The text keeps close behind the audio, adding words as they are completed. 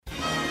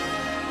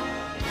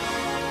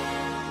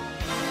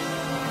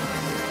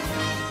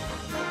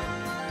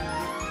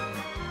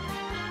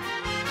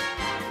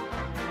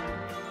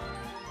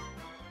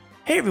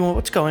Hey everyone,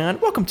 what's going on?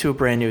 Welcome to a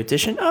brand new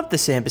edition of the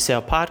Sam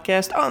Bussell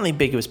Podcast on the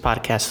Ambiguous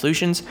Podcast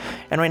Solutions.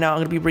 And right now I'm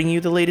going to be bringing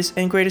you the latest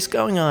and greatest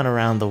going on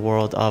around the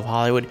world of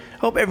Hollywood.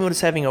 Hope everyone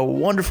is having a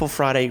wonderful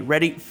Friday,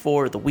 ready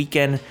for the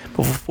weekend.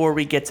 But before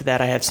we get to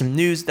that, I have some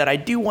news that I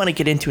do want to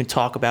get into and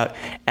talk about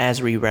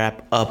as we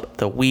wrap up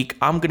the week.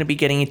 I'm going to be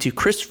getting into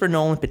Christopher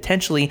Nolan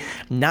potentially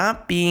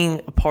not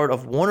being a part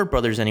of Warner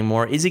Brothers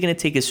anymore. Is he going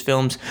to take his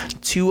films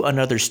to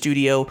another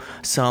studio?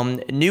 Some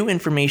new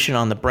information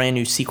on the brand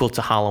new sequel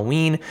to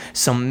Halloween,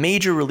 some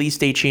major release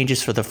date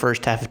changes for the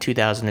first half of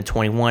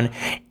 2021,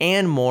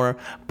 and more.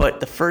 But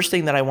the first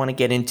thing that I want to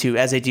get into,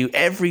 as I do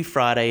every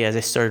Friday, as I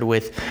started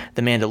with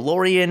The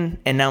Mandalorian,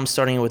 and now I'm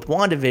starting with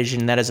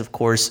WandaVision, that is, of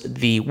course,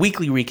 the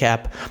weekly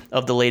recap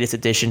of the latest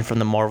edition from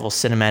the Marvel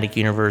Cinematic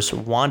Universe,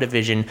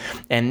 WandaVision.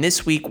 And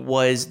this week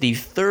was the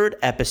third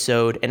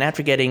episode, and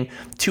after getting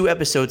 2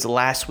 episodes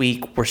last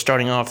week, we're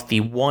starting off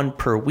the 1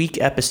 per week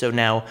episode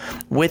now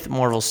with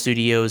Marvel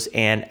Studios.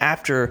 And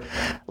after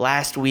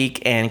last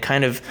week and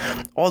kind of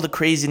all the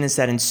craziness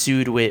that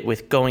ensued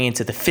with going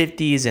into the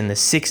 50s and the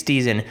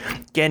 60s and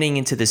getting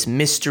into this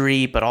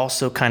mystery, but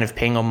also kind of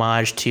paying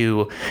homage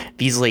to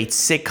these late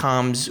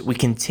sitcoms, we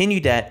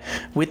continued that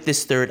with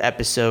this third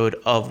episode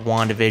of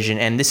WandaVision.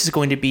 And this is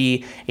going to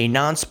be a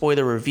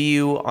non-spoiler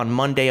review. On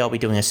Monday, I'll be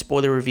doing a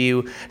spoiler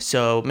review.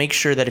 So make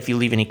sure that if you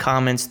leave any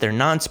comments, they're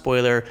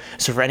non-spoiler.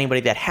 So for anybody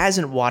that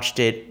hasn't watched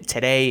it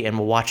today and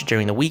will watch it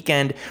during the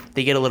weekend,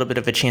 they get a little bit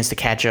of a chance to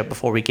catch up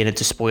before we get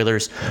into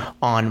spoilers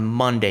on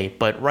Monday.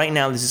 But right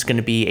now, this is going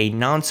to be a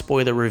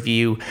non-spoiler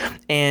review.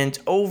 And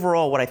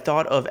overall, what I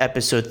thought of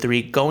episode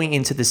 3 going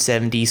into the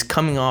 70s,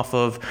 coming off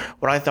of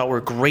what I thought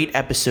were great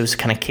episodes to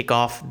kind of kick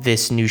off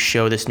this new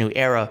show, this new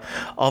era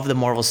of the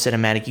Marvel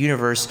Cinematic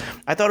Universe,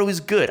 I thought it was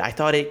good. I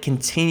thought it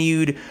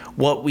continued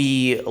what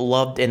we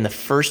loved in the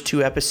first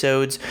 2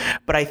 episodes.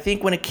 But I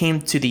think when it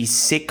came to the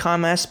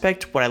sitcom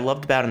aspect, what I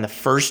loved about in the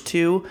first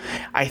 2,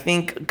 I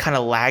think kind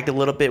of lagged a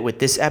little bit with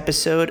this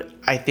episode.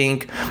 I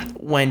think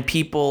when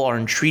people are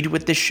intrigued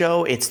with this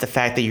show, it's the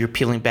fact that you're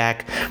peeling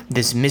back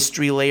this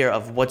mystery layer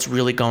of what's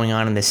really going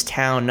on in this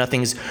town.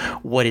 Nothing's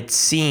what it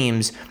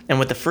seems. And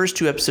what the first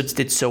 2 episodes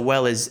did so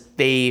well is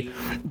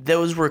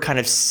those were kind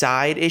of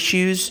side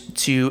issues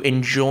to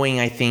enjoying,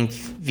 I think,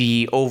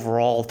 the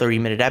overall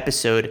 30-minute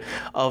episode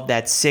of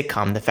that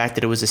sitcom. The fact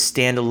that it was a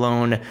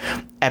standalone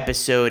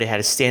episode, it had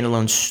a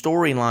standalone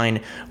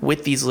storyline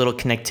with these little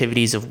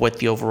connectivities of what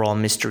the overall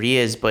mystery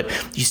is, but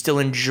you still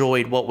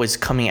enjoyed what was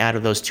coming out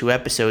of those 2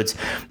 episodes.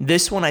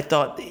 This one, I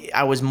thought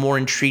I was more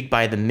intrigued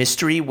by the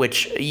mystery,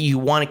 which you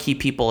want to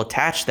keep people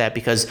attached to that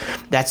because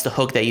that's the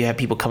hook that you have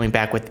people coming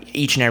back with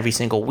each and every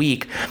single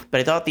week. But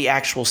I thought the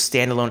actual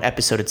standalone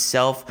episode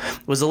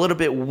itself was a little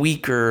bit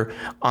weaker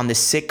on the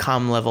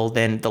sitcom level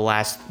than the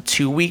last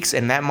 2 weeks,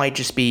 and that might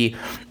just be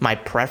my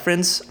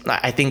preference.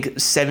 I think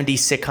 70s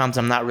sitcoms,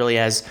 I'm not really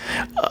as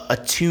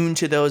attuned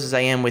to those as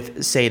I am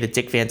with, say, the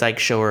Dick Van Dyke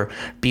Show or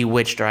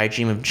Bewitched or I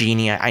Dream of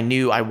Jeannie. I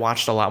knew I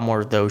watched a lot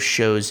more of those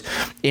shows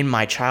in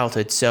my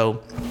childhood,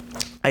 so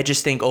I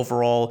just think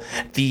overall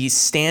the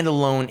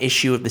standalone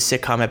issue of the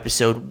sitcom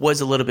episode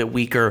was a little bit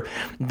weaker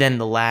than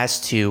the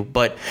last 2.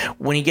 But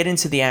when you get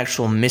into the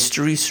actual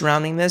mystery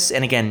surrounding this,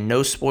 and again,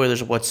 no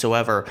spoilers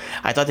whatsoever,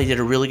 I thought they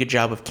did a really good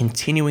job of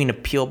continuing to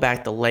peel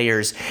back the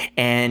layers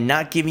and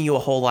not giving you a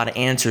whole lot of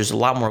answers, a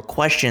lot more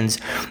questions.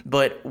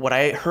 But what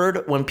I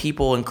heard when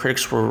people and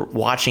critics were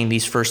watching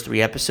these first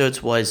 3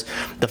 episodes was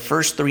the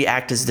first 3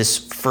 act is this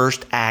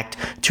first act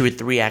to a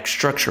 3-act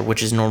structure,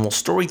 which is normal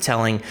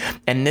storytelling.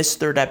 And this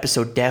third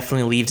episode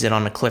definitely leaves it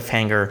on a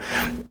cliffhanger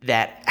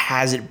that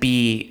has it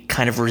be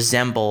kind of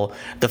resemble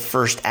the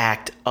first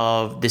act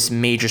of this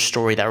major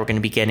story that we're going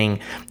to be getting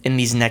in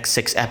these next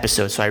 6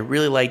 episodes. So I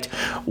really liked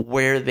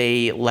where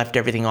they left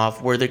everything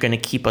off, where they're going to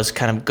keep us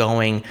kind of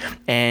going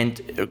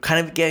and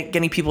kind of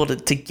getting people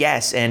to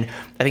guess. And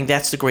I think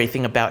that's the great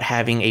thing about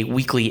having a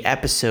weekly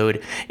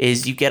episode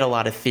is you get a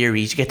lot of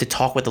theories. You get to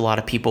talk with a lot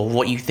of people,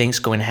 what you think is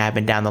going to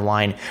happen down the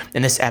line.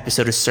 And this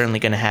episode is certainly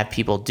going to have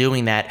people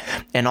doing that.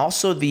 And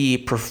also the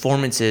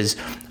performances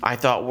I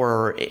thought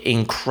were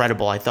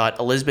incredible. I thought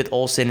Elizabeth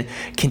Olsen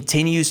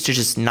continues to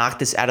just knock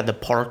this out of the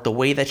park. The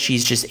way that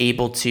she's just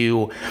able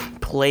to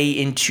play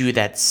into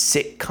that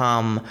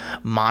sitcom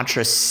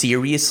mantra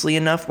seriously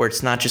enough where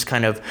it's not just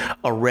kind of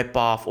a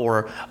ripoff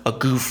or a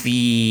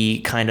goofy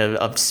kind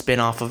of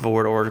spin-off of it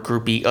or a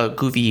goofy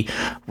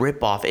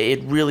ripoff.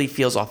 It really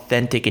feels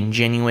authentic and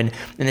genuine.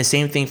 And the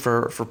same thing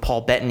for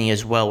Paul Bettany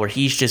as well, where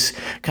he's just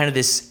kind of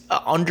this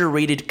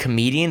underrated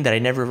comedian that I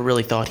never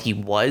really thought he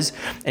was,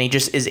 and he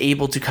just is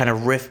able to kind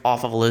of riff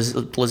off of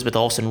Elizabeth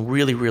Olsen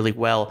really, really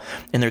well. well,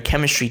 and their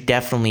chemistry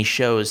definitely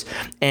shows.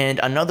 And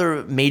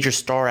another major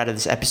star out of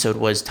this episode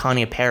was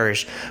Tanya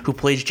Parrish, who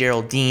plays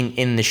Geraldine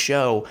in the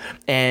show,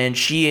 and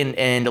she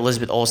and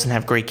Elizabeth Olsen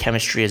have great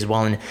chemistry as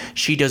well, and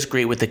she does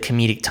great with the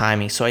comedic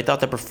timing. So I thought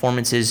the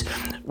performances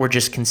were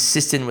just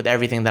consistent with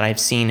everything that I've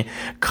seen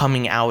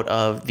coming out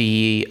of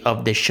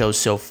this show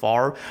so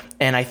far.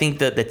 And I think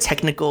that the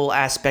technical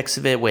aspects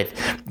of it with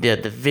the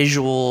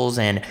visuals,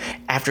 and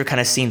after kind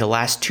of seeing the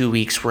last 2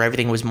 weeks where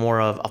everything was more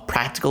of a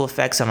practical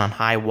effects and on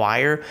high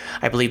wire,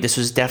 I believe this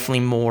was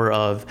definitely more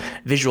of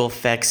visual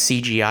effects,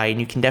 CGI, and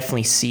you can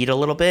definitely see it a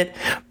little bit,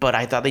 but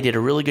I thought they did a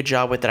really good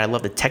job with it. I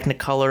love the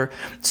Technicolor.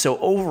 So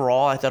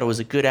overall, I thought it was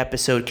a good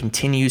episode,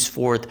 continues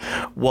forth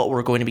what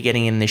we're going to be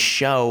getting in this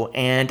show.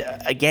 And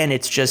again, I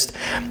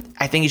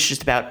think it's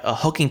just about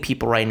hooking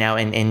people right now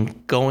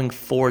and going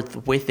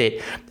forth with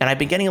it. And I've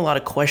been getting a lot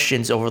of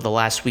questions over the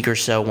last week or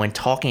so when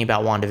talking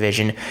about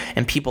WandaVision,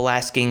 and people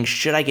asking,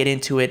 should I get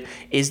into it?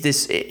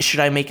 Should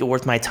I make it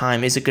worth my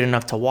time? Is it good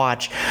enough to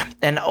watch?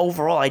 And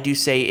overall, I do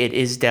say it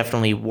is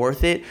definitely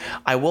worth it.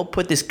 I will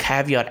put this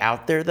caveat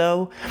out there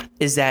though,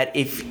 is that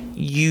if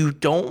you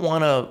don't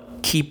want to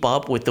keep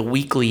up with the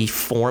weekly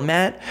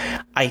format,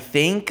 I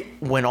think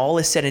when all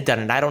is said and done,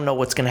 and I don't know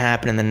what's going to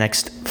happen in the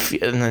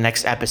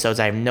next episodes,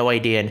 I have no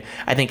idea, and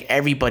I think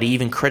everybody,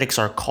 even critics,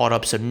 are caught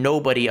up, so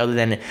nobody other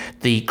than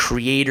the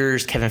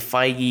creators, Kevin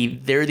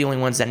Feige, they're the only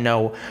ones that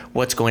know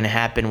what's going to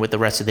happen with the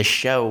rest of the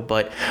show.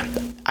 But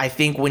I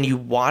think when you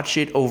watch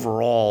it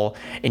overall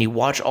and you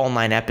watch all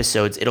 9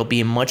 episodes, it'll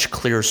be a much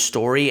clearer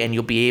story, and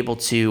you'll be able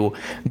to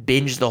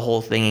binge the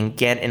whole thing and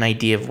get an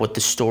idea of what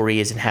the story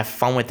is and have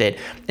fun with it,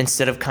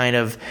 instead of kind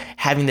of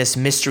having this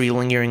mystery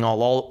lingering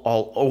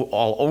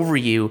all over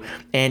you.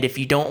 And if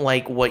you don't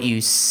like what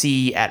you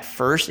see at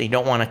first and you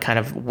don't want to kind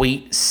of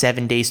wait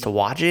 7 days to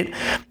watch it,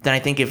 then I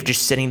think if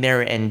just sitting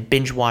there and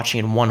binge watching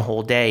in one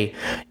whole day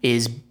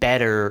is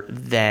better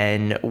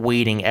than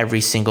waiting every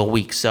single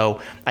week.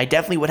 So I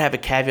definitely would have a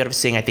caveat of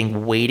saying I think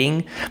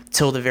waiting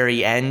till the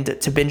very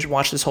end to binge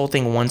watch this whole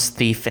thing once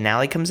the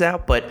finale comes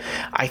out. But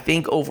I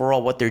think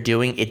overall what they're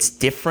doing, it's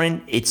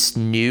different, it's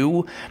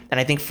new, and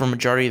I think for a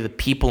majority of the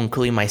people,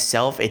 including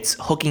myself, it's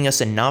hooking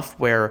us enough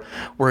where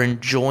we're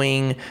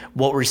enjoying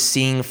what we're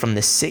seeing from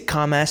the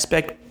sitcom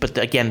aspect. But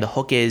again, the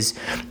hook is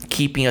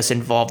keeping us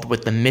involved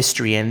with the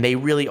mystery, and they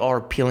really are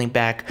peeling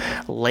back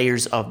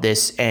layers of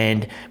this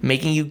and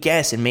making you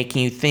guess and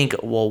making you think,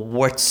 well,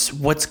 what's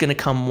going to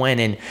come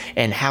when,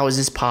 and how is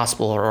this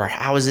possible, or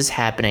how is this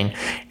happening?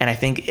 And I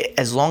think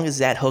as long as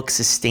that hook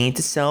sustains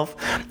itself,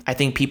 I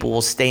think people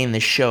will stay in the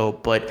show.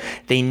 But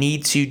they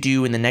need to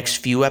do in the next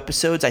few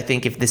episodes, I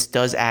think if this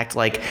does act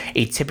like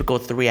a typical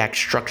 3-act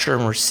structure,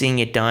 and we're seeing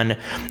it done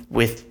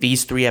with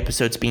these 3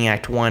 episodes being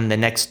Act 1, the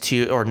next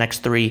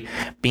 3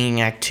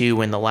 being Act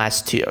 2, and the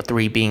last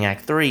 3 being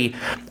Act 3,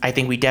 I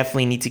think we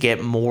definitely need to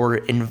get more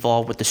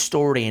involved with the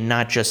story and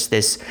not just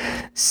this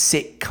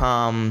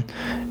sitcom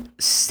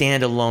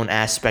standalone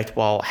aspect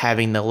while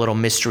having the little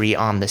mystery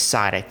on the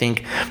side. I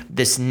think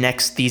these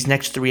next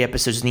 3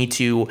 episodes need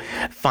to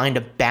find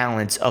a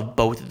balance of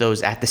both of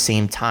those at the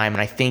same time,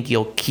 and I think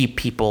you'll keep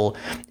people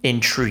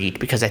intrigued,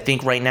 because I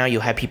think right now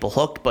you'll have people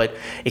hooked, but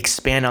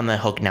expand on the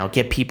hook now,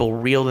 get people,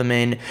 reel them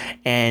in,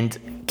 and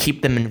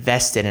keep them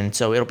invested. And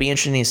so it'll be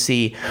interesting to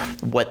see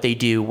what they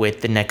do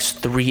with the next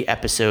 3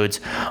 episodes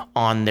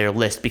on their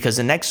list, because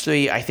the next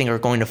 3 I think are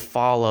going to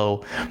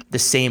follow the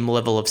same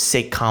level of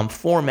sitcom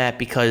format,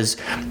 because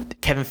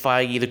Kevin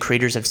Feige, the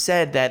creators, have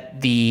said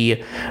that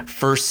the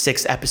first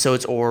 6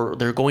 episodes, or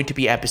they're going to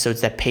be episodes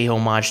that pay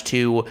homage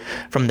to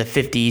from the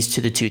 50s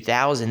to the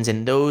 2000s,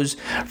 and those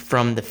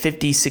from the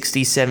 50s,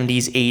 60s,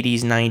 70s,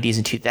 80s, 90s,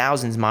 and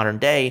 2000s modern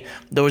day,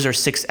 those are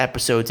 6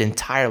 episodes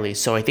entirely.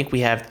 So I think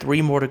we have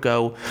 3 more to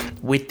go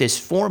with this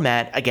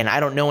format. Again, I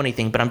don't know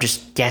anything, but I'm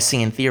just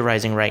guessing and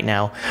theorizing right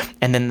now.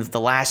 And then the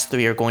last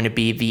 3 are going to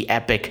be the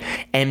epic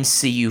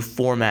MCU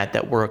format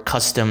that we're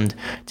accustomed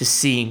to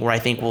seeing, where I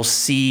think we'll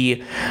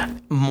see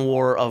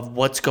more of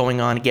what's going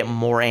on, get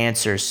more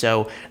answers.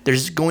 So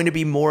there's going to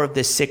be more of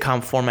this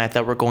sitcom format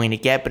that we're going to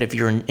get, but if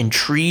you're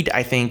intrigued,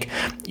 I think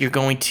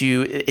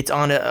it's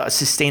on a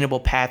sustainable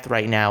path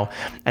right now.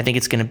 I think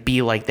it's going to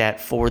be like that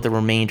for the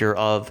remainder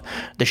of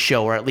the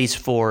show, or at least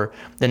for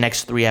the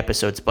next 3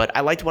 episodes. But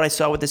I liked what I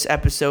saw with this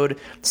episode.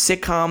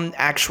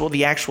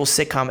 The actual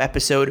sitcom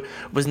episode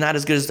was not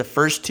as good as the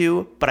first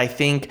 2, but I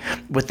think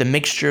with the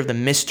mixture of the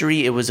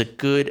mystery, it was a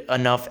good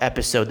enough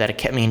episode that it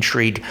kept me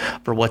intrigued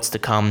for what's to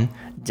come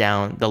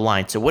down the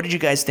line. So what did you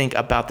guys think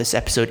about this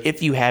episode?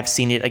 If you have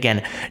seen it,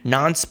 again,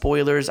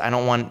 non-spoilers. I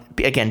don't want,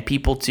 again,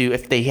 people to,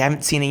 if they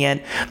haven't seen it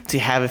yet, to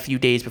have a few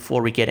days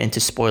before we get into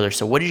spoilers.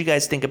 So what did you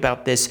guys think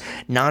about this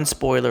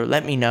non-spoiler?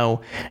 Let me know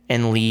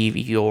and leave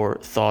your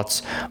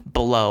thoughts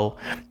below.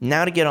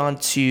 Now to get on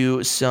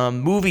to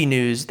some movie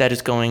news that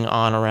is going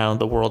on around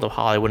the world of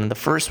Hollywood. And the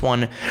first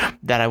one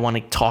that I want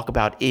to talk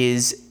about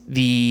is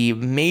the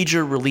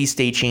major release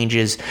date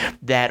changes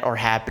that are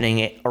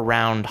happening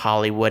around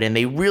Hollywood. And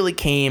they really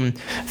came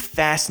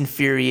fast and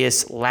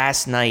furious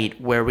last night,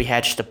 where we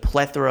had just a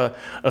plethora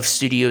of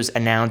studios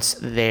announce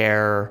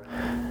their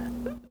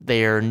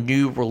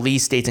new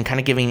release dates and kind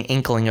of giving an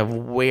inkling of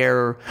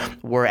where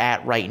we're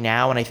at right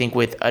now. And I think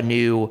with a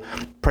new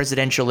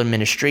presidential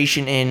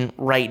administration in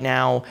right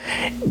now,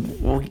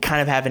 we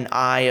kind of have an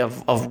eye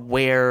of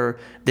where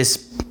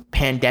this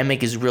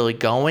pandemic is really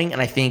going.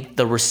 And I think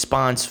the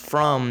response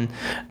from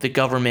the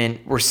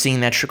government, we're seeing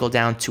that trickle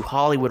down to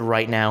Hollywood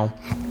right now.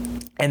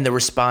 And they're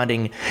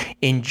responding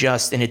and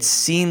it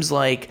seems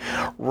like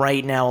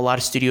right now a lot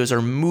of studios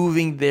are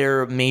moving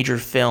their major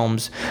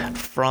films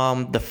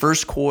from the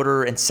first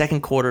quarter and second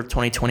quarter of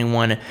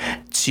 2021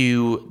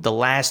 to the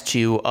last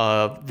two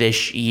of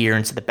this year,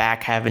 into the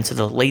back half, into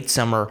the late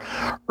summer,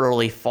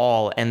 early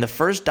fall. And the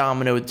first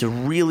domino to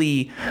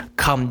really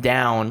come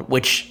down,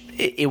 which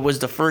it was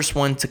the first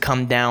one to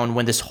come down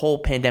when this whole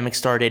pandemic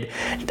started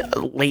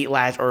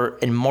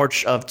in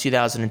March of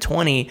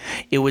 2020.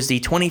 It was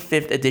the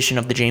 25th edition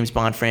of the James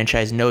Bond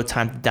franchise, No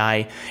Time to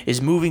Die,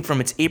 is moving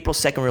from its April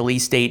 2nd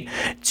release date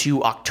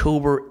to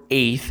October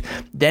 8th.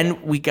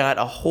 Then we got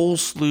a whole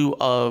slew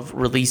of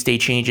release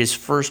date changes,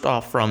 first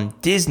off from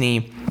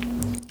Disney,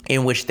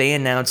 in which they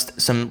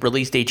announced some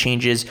release date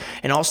changes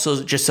and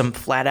also just some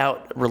flat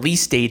out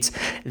release dates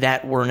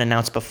that weren't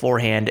announced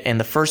beforehand. And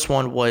the first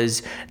one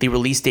was the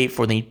release date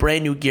for the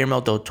brand new Guillermo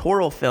del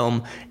Toro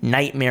film,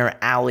 Nightmare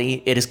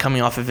Alley. It is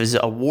coming off of his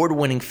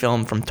award-winning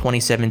film from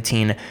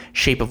 2017,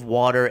 Shape of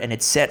Water, and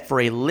it's set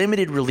for a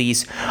limited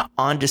release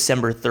on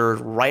December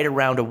 3rd, right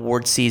around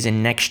award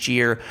season next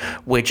year,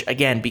 which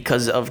again,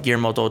 because of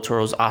Guillermo del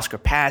Toro's Oscar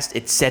past,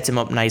 it sets him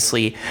up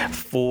nicely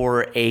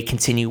for a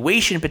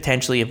continuation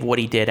potentially of what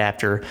he did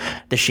after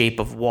The Shape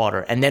of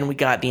Water. And then we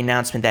got the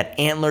announcement that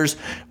Antlers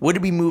would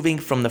be moving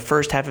from the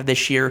first half of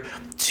this year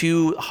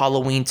to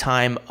Halloween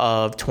time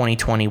of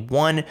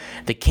 2021.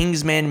 The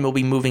Kingsman will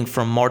be moving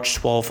from March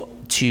 12th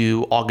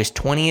to August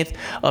 20th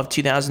of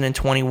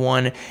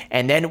 2021.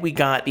 And then we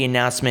got the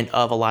announcement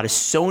of a lot of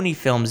Sony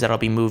films that'll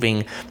be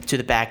moving to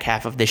the back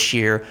half of this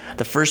year.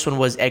 The first one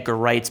was Edgar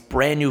Wright's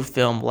brand new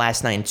film,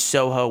 Last Night in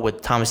Soho,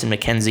 with Thomasin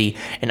McKenzie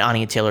and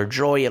Anya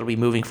Taylor-Joy. It'll be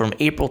moving from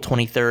April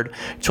 23rd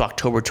to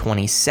October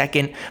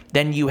 22nd.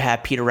 Then you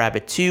have Peter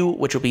Rabbit 2,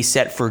 which will be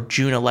set for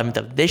June 11th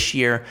of this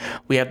year.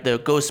 We have the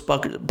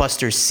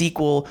Ghostbusters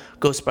sequel,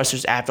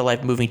 Ghostbusters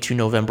Afterlife, moving to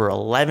November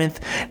 11th.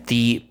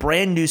 The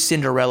brand new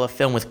Cinderella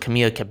film with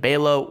Camila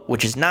Cabello,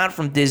 which is not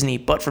from Disney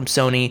but from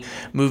Sony,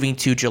 moving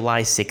to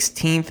July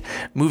 16th,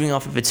 moving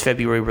off of its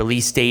February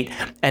release date.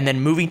 And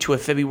then moving to a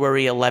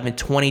February 11,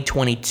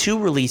 2022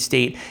 release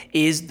date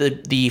is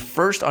the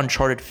first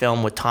Uncharted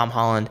film with Tom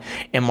Holland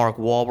and Mark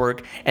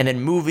Wahlberg. And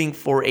then moving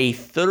for a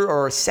third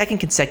or second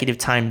consecutive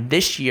time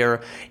this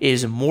year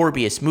is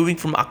Morbius, moving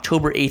from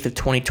October 8th of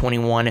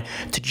 2021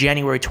 to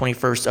January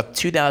 21st of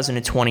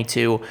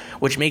 2022,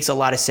 which makes a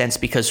lot of sense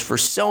because for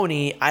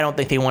Sony, I don't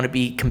think they want to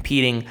be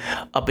competing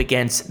up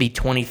against the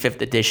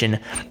 25th edition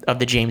of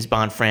the James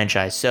Bond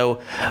franchise.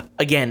 So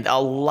again, a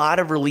lot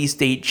of release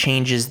date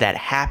changes that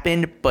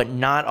happened, but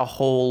not a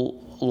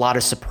whole lot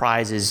of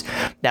surprises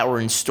that were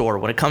in store.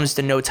 When it comes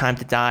to No Time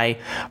to Die,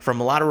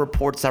 from a lot of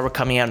reports that were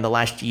coming out in the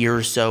last year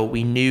or so,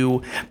 we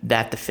knew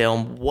that the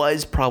film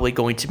was probably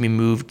going to be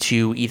moved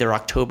to either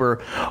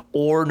October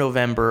or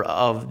November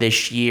of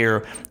this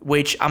year,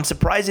 which I'm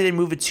surprised they didn't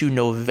move it to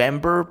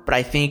November, but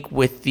I think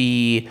with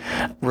the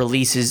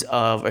releases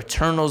of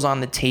Eternals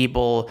on the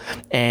table,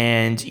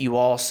 and you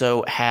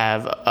also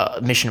have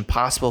Mission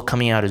Impossible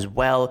coming out as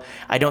well,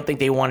 I don't think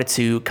they wanted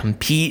to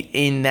compete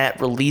in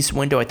that release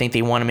window. I think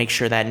they want to make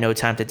sure that No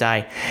Time to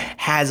Die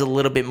has a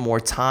little bit more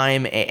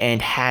time and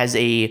has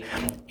a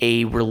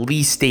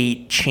release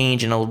date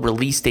change and a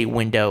release date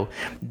window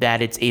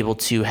that it's able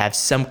to have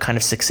some kind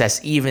of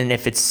success, even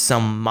if it's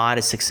some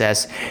modest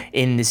success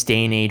in this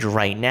day and age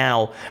right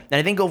now. And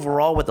I think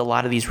overall with a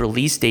lot of these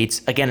release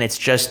dates, again, it's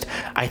just,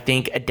 I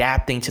think,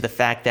 adapting to the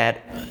fact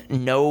that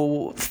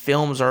no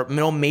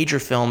major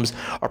films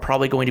are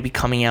probably going to be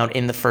coming out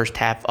in the first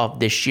half of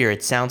this year.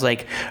 It sounds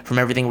like from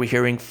everything we're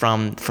hearing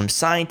from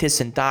scientists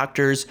and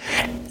doctors,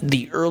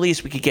 the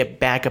earliest we could get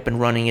back up and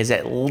running is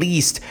at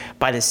least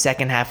by the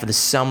second half of the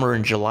summer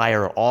in July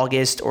or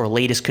August, or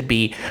latest could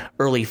be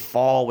early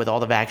fall with all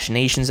the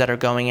vaccinations that are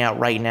going out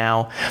right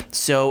now.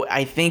 So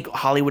I think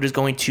Hollywood is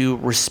going to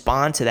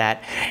respond to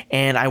that,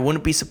 and I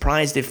wouldn't be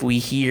surprised if we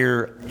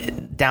hear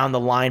down the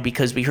line,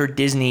 because we heard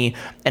Disney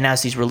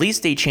announce these release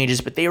date changes,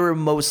 but they were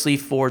mostly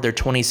for their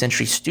 20th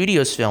Century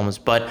Studios films.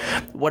 But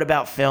what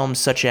about films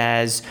such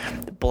as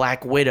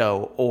Black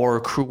Widow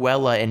or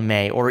Cruella in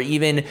May, or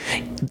even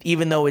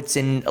even though it's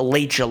in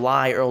late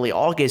July, early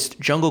August,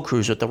 Jungle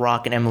Cruise with The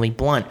Rock and Emily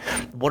Blunt.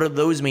 What are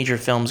those major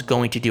films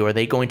going to do? Are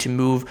they going to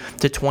move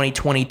to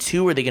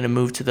 2022? Are they going to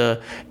move to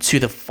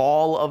the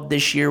fall of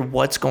this year?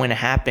 What's going to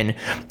happen?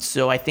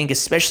 So I think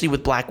especially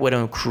with Black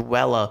Widow and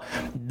Cruella,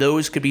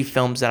 those could be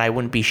films that I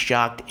wouldn't be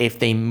shocked if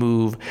they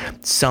move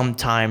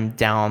sometime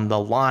down the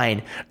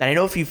line. And I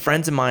know a few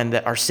friends of mine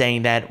that are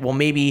saying that, well,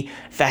 maybe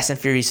Fast and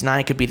Furious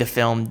 9 could be the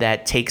film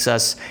that takes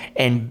us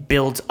and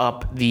builds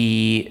up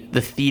the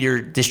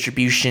theater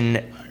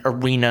distribution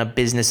arena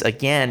business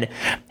again,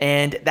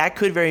 and that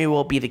could very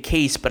well be the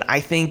case. But I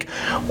think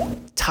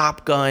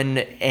Top Gun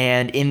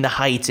and In the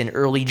Heights in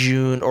early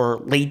June or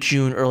late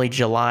June, early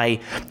July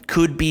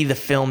could be the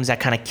films that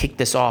kind of kick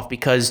this off,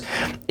 because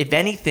if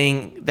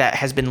anything that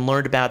has been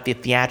learned about the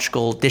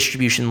theatrical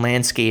distribution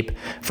landscape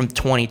from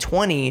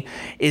 2020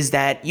 is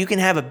that you can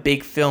have a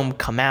big film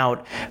come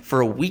out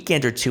for a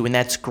weekend or two, and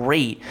that's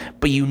great,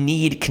 but you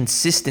need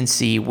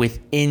consistency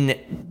within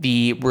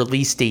the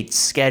release date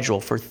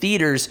schedule. For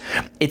theaters,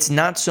 it's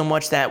not so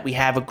much that we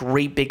have a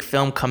great big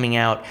film coming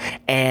out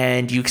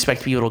and you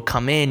expect people to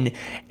come in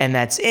and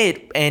that's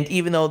it. And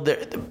even though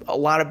a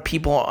lot of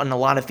people in a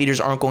lot of theaters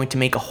aren't going to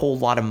make a whole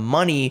lot of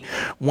money,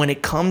 when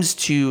it comes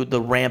to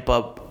the ramp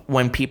up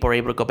when people are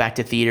able to go back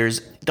to theaters,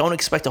 don't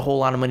expect a whole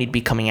lot of money to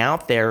be coming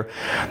out there.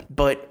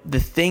 But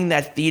the thing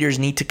that theaters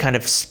need to kind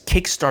of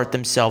kickstart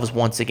themselves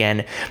once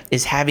again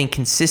is having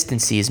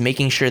consistency, is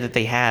making sure that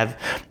they have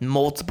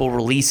multiple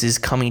releases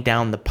coming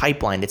down the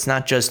pipeline. It's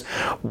not just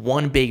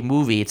one big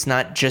movie. It's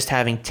not just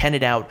having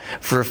Tenet out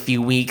for a few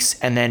weeks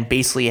and then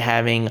basically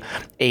having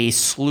a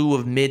slew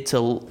of mid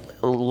to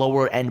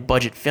lower end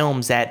budget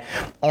films that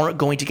aren't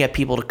going to get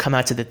people to come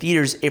out to the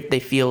theaters if they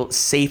feel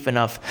safe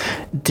enough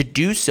to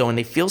do so, and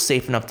they feel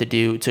safe enough to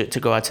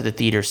go out to the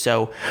theater.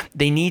 So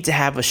they need to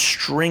have a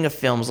string of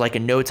films like A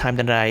No Time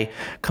to Die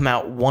come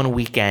out one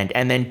weekend,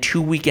 and then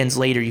 2 weekends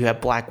later you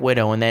have Black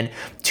Widow, and then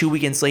 2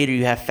 weekends later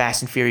you have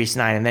Fast and Furious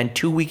 9, and then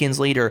 2 weekends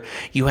later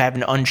you have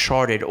an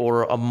Uncharted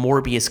or a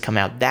Morbius come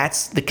out.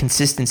 That's the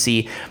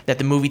consistency that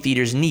the movie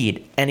theaters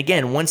need. And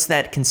again, once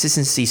that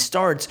consistency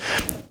starts,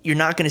 you're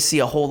not going to see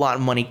a whole lot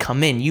of money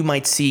come in. You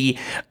might see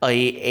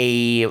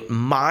a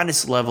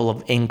modest level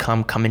of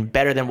income come in,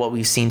 better than what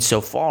we've seen so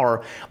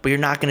far, but you're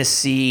not going to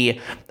see,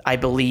 I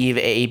believe,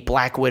 a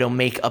Black Widow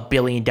make $1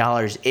 billion.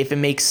 If it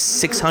makes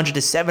 $600 to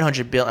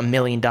 $700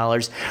 million,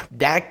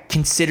 that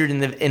considered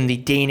in the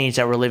day and age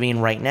that we're living in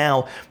right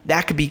now,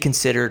 that could be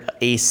considered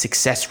a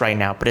success right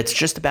now. But it's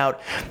just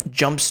about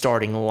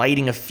jump-starting,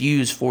 lighting a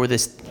fuse for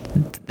this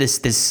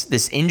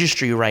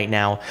industry right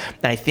now.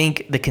 And I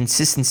think the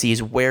consistency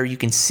is where you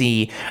can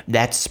see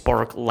that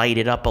spark light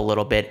it up a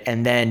little bit,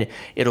 and then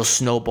it'll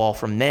snowball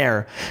from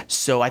there.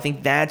 So I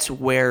think that's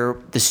where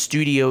the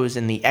studios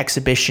and the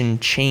exhibition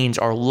chains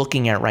are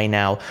looking at right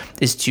now,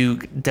 is to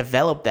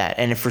develop that.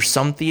 And for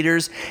some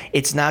theaters,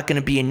 it's not going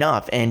to be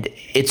enough, and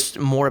it's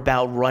more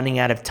about running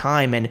out of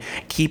time and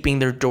keeping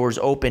their doors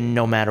open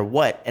no matter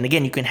what. And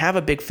again, you can have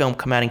a big film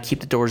come out and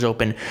keep the doors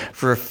open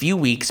for a few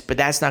weeks, but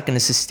that's not going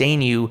to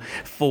sustain you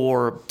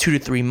for 2 to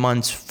 3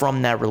 months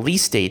from that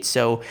release date.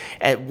 So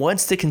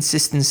once the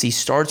consistency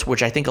starts,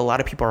 which I think a lot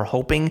of people are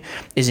hoping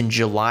is in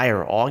July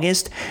or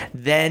August,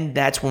 then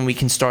that's when we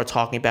can start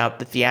talking about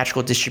the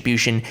theatrical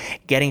distribution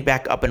getting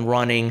back up and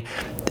running,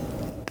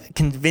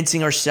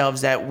 convincing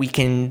ourselves that we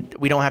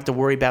don't have to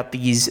worry about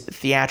these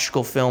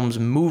theatrical films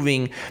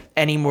moving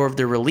any more of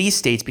their release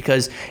dates.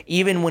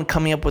 Even when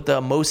coming up with the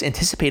most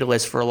anticipated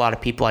list for a lot of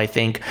people, I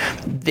think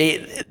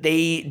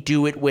they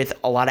do it with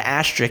a lot of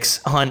asterisks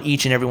on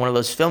each and every one of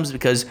those films,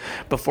 because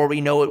before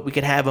we know it, we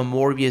could have a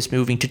Morbius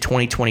moving to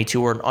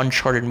 2022 or an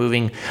Uncharted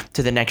moving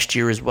to the next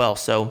year as well.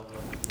 So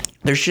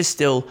there's just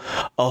still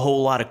a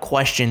whole lot of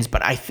questions,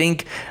 but I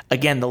think,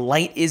 again, the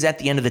light is at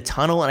the end of the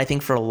tunnel, and I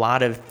think for a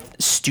lot of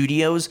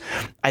studios,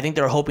 I think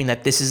they're hoping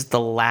that this is the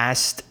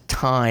last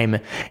time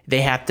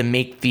they have to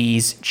make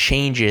these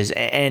changes.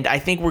 And I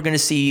think we're going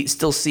to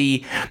still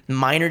see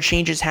minor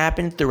changes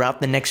happen throughout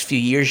the next few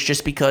years,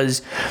 just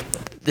because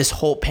this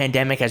whole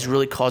pandemic has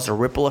really caused a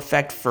ripple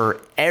effect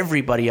for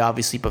everybody,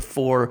 obviously, but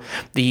for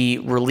the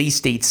release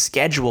date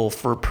schedule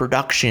for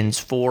productions,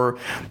 for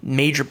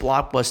major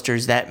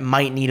blockbusters that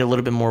might need a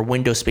little bit more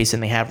window space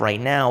than they have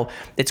right now,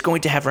 it's going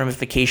to have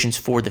ramifications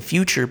for the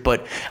future.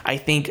 But I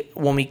think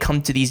when we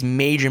come to these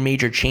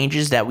major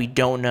changes that we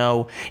don't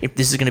know if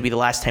this is going to be the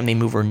last time they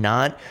move or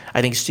not,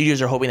 I think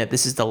studios are hoping that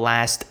this is the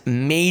last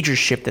major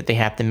shift that they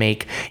have to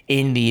make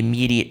in the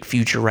immediate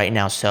future right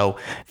now. So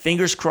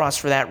fingers crossed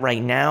for that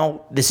right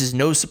now. This is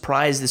no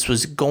surprise. This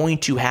was going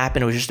to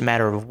happen. It was just a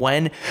matter of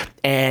when,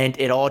 and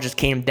it all just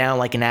came down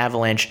like an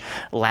avalanche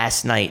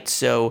last night.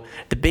 So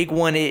the big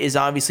one is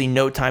obviously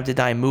No Time to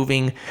Die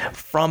moving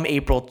from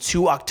April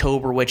to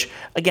October, which,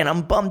 again,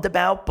 I'm bummed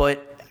about,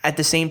 but at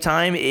the same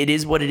time, it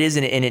is what it is,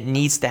 and it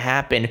needs to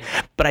happen.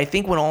 But I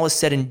think when all is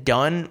said and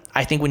done,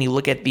 I think when you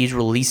look at these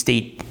release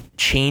date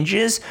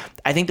changes,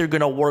 I think they're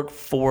going to work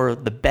for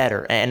the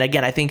better. And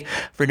again, I think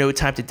for No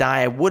Time to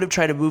Die, I would have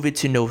tried to move it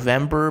to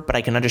November, but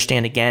I can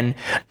understand again,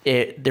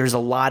 there's not a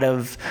lot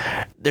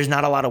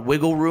of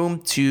wiggle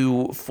room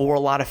for a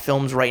lot of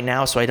films right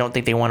now, so I don't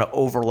think they want to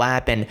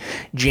overlap. And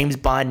James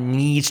Bond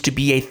needs to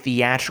be a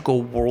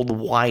theatrical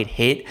worldwide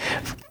hit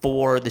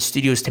for the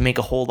studios to make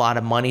a whole lot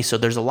of money. So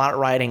there's a lot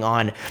riding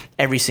on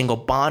every single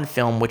Bond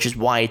film, which is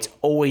why it's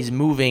always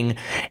moving,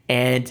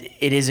 and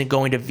it isn't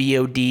going to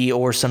VOD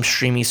or some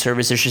streaming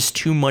service. There's just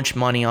too much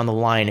money on the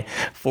line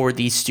for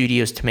these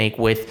studios to make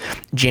with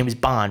James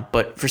Bond.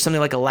 But for something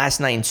like A Last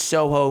Night in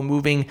Soho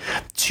moving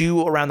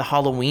to around the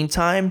Halloween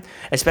time,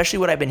 especially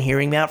what I've been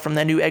hearing about from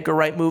that new Edgar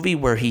Wright movie,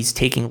 where he's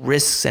taking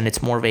risks and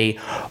it's more of a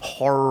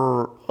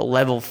horror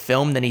level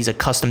film than he's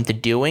accustomed to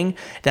doing,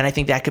 then I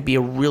think that could be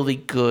a really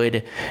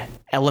good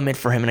element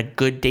for him and a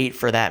good date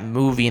for that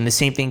movie. And the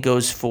same thing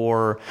goes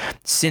for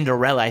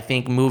Cinderella. I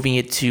think moving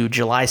it to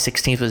July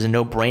 16th was a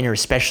no-brainer,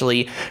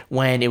 especially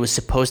when it was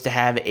supposed to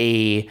have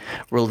a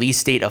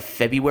release date of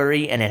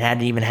February and it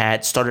hadn't even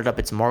started up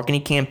its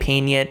marketing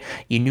campaign yet.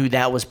 You knew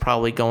that was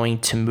probably going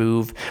to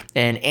move.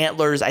 And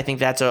Antlers, I think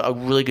that's a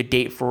really good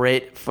date for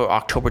it, for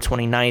October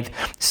 29th.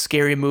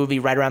 Scary movie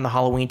right around the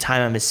Halloween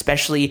time,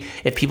 especially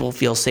if people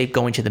feel safe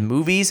going to the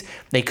movies.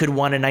 They could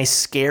want a nice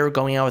scare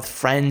going out with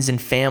friends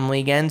and family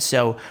again,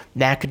 so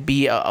that could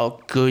be a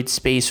good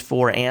space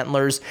for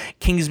Antlers.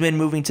 Kingsman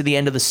moving to the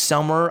end of the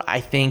summer,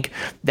 I think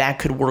that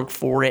could work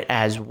for it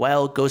as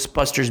well.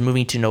 Ghostbusters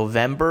moving to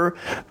November,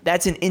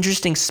 that's an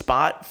interesting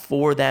spot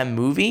for that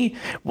movie.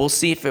 We'll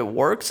see if it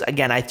works.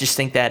 Again, I just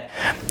think that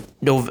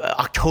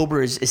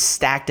October is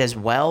stacked as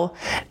well,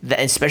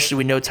 especially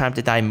with No Time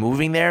to Die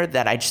moving there,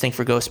 that I just think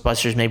for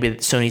Ghostbusters, maybe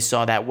Sony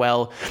saw that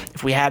well.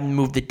 If we haven't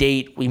moved the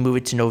date, we move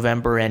it to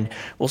November, and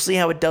we'll see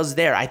how it does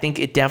there. I think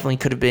it definitely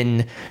could have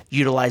been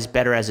utilized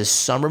better as a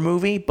summer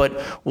movie,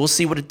 but we'll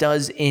see what it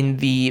does in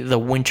the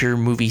winter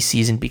movie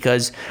season,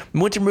 because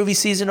winter movie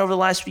season over the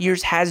last few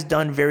years has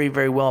done very,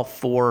 very well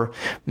for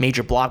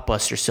major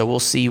blockbusters, so we'll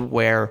see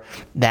where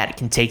that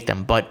can take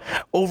them. But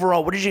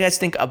overall, what did you guys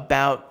think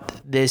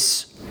about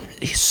this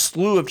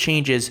slew of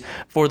changes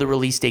for the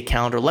release date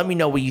calendar? Let me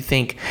know what you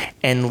think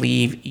and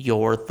leave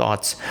your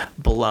thoughts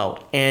below.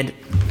 And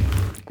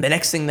the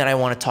next thing that I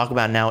want to talk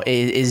about now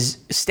is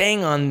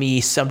staying on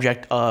the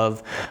subject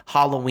of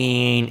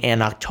Halloween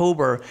and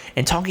October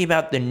and talking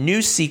about the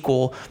new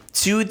sequel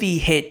to the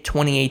hit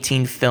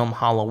 2018 film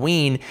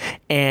Halloween.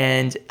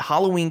 And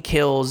Halloween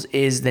Kills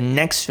is the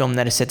next film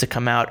that is set to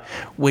come out,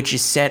 which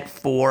is set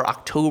for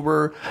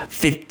October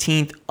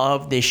 15th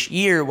of this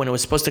year, when it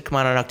was supposed to come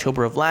out in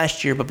October of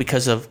last year, but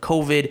because of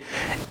COVID,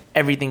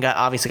 everything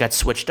got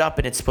switched up,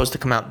 and it's supposed to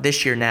come out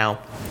this year now.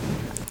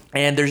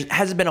 And there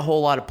hasn't been a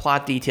whole lot of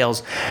plot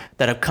details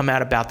that have come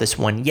out about this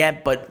one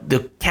yet, but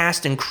the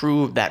cast and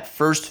crew of that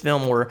first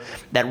film, or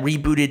that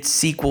rebooted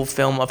sequel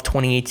film of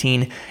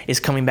 2018, is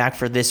coming back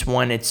for this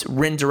one. It's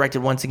written,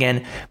 directed once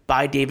again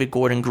by David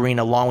Gordon Green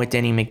along with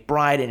Danny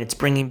McBride, and it's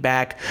bringing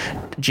back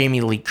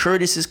Jamie Lee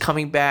Curtis is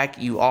coming back.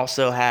 You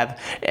also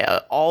have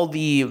all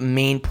the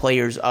main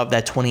players of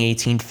that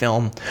 2018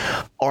 film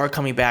are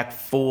coming back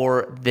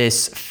for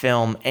this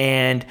film.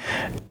 And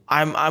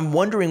I'm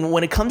wondering,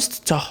 when it comes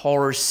to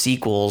horror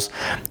sequels,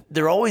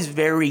 they're always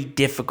very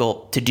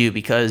difficult to do,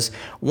 because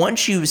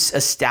once you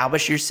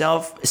establish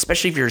yourself,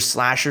 especially if you're a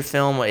slasher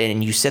film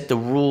and you set the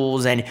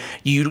rules and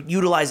you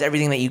utilize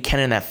everything that you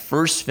can in that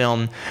first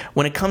film,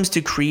 when it comes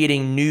to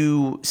creating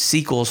new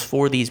sequels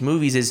for these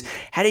movies, is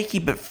how do you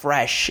keep it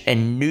fresh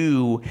and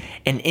new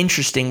and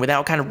interesting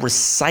without kind of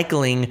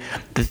recycling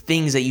the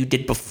things that you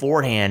did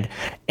beforehand?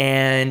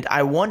 And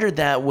I wondered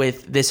that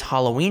with this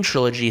Halloween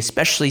trilogy,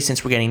 especially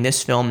since we're getting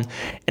this film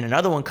and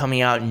another one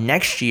coming out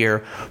next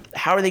year,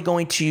 how are they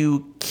going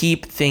to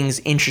keep things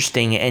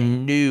interesting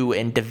and new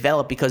and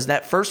develop? Because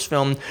that first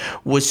film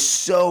was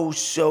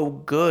so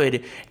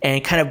good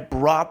and kind of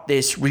brought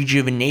this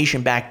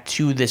rejuvenation back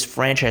to this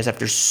franchise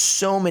after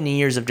so many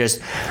years of just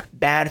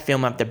bad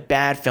film after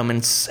bad film,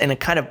 and in a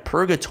kind of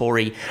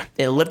purgatory,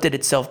 it lifted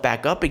itself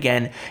back up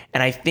again.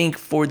 And I think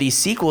for these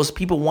sequels,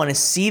 people want to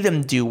see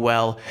them do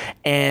well.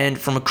 And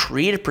from a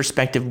creative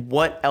perspective,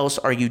 what else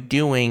are you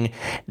doing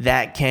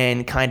that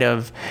can kind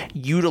of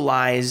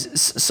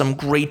utilize some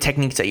great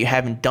techniques that you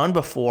haven't done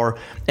before?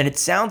 And it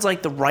sounds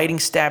like the writing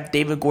staff,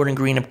 David Gordon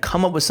Green, have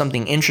come up with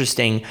something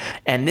interesting.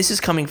 And this is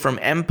coming from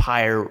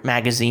Empire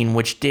magazine,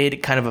 which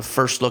did kind of a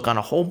first look on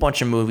a whole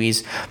bunch of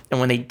movies. And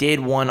when they did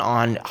one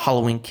on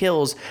Halloween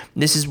Kills,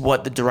 this is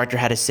what the director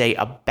had to say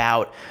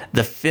about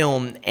the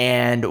film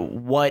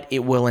and what it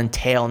will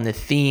entail and the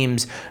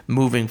themes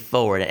moving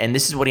forward. And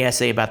this is what he has to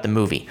say about the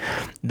movie.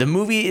 The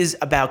movie is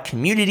about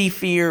community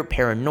fear,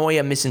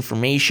 paranoia,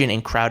 misinformation,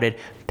 and crowded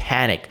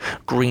Panic,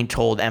 Green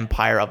told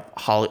Empire of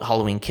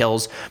Halloween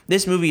Kills.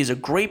 This movie is a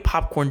great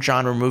popcorn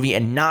genre movie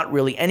and not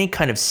really any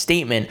kind of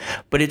statement,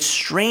 but it's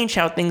strange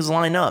how things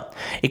line up.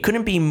 It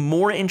couldn't be a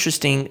more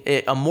interesting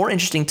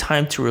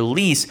time to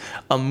release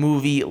a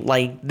movie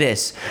like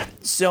this.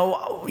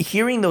 So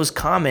hearing those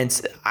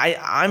comments,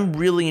 I'm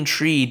really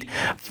intrigued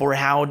for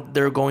how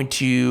they're going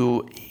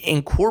to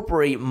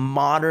incorporate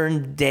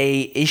modern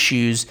day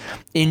issues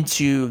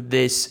into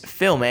this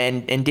film.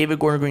 And David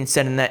Gordon Green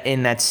said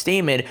in that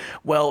statement,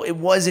 well, it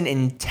wasn't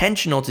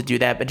intentional to do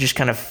that, but just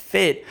kind of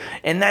fit.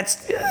 And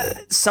that's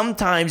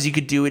sometimes you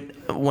could do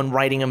it when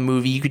writing a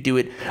movie. You could do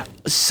it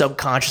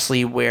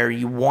subconsciously where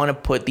you want to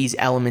put these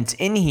elements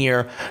in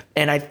here.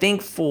 And I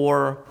think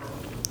for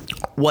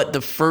what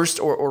the first,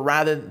 or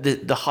rather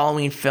the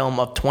Halloween film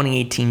of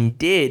 2018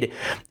 did,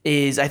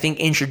 is I think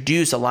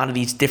introduce a lot of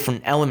these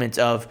different elements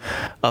of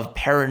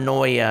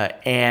paranoia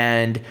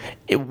and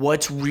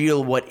what's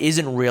real, what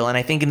isn't real. And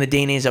I think in the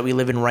day and age that we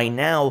live in right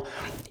now,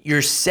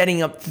 you're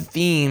setting up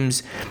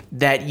themes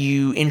that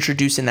you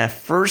introduce in that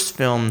first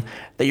film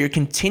that you're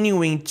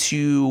continuing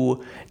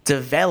to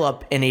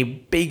develop in a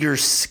bigger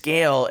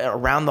scale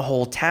around the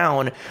whole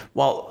town.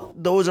 While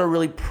those are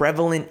really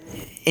prevalent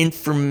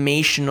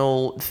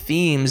informational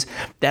themes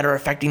that are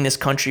affecting this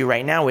country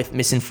right now, with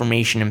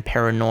misinformation and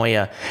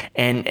paranoia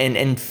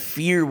and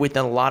fear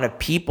within a lot of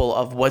people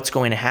of what's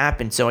going to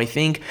happen. So I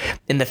think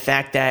in the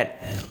fact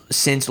that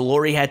since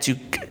Laurie had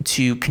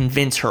to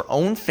convince her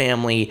own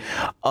family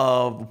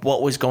of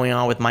what was going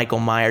on with Michael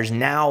Myers,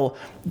 now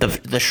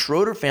the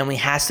Schroeder family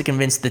has to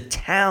convince the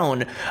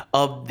town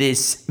of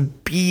this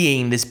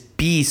being, this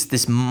beast,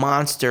 this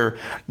monster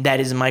that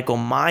is Michael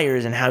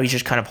Myers, and how he's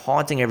just kind of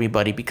haunting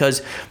everybody.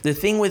 Because the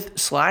thing with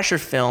slasher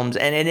films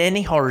and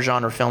any horror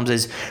genre films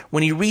is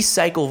when you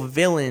recycle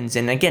villains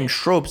and again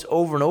tropes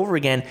over and over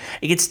again,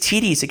 it gets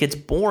tedious, it gets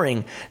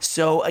boring.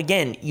 So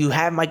again, you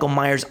have Michael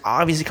Myers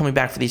obviously coming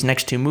back for these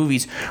next two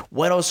movies.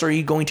 What else are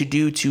you going to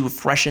do to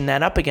freshen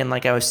that up again,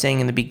 like I was saying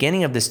in the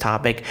beginning of this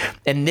topic?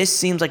 And this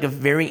seems like a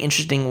very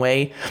interesting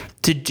way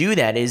to do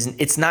that.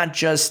 It's not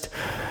just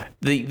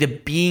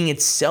the being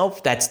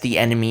itself that's the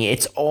enemy.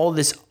 It's all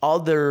this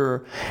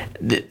other,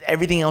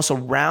 everything else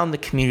around the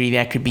community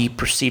that could be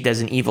perceived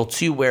as an evil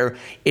too, where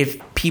if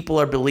people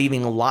are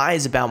believing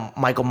lies about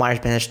Michael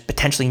Myers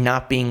potentially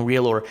not being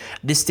real, or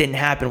this didn't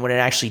happen when it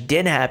actually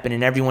did happen,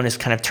 and everyone is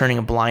kind of turning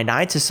a blind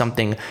eye to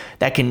something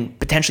that can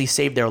potentially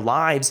save their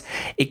lives,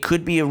 it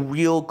could be a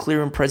real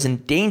clear and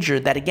present danger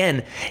that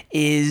again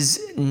is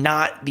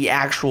not the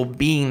actual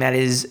being that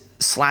is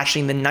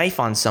slashing the knife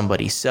on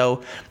somebody.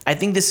 So I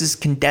think this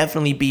can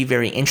definitely be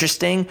very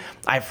interesting.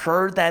 I've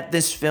heard that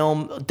this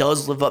film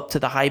does live up to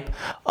the hype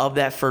of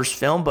that first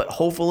film, but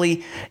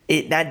hopefully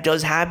that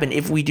does happen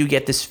if we do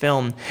get this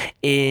film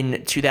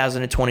in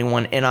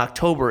 2021 in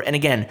October. And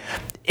again,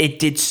 it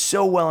did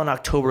so well in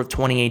October of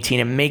 2018.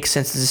 It makes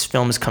sense that this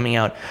film is coming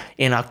out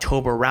in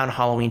October around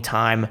Halloween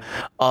time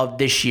of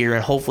this year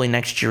and hopefully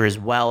next year as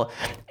well.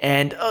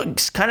 And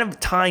it's kind of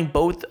tying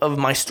both of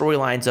my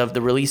storylines of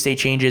the release date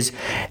changes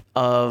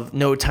of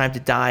No Time to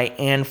Die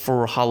and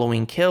for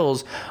Halloween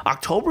Kills.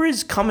 October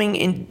is coming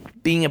in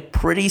being a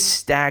pretty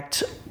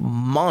stacked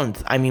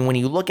month. I mean, when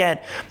you look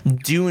at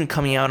Dune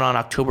coming out on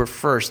October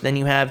 1st, then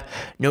you have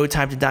No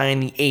Time to Die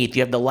on the 8th.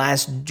 You have The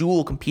Last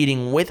Duel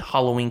competing with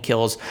Halloween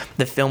Kills,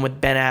 the film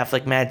with Ben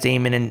Affleck, Matt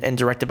Damon, and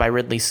directed by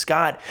Ridley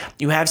Scott.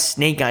 You have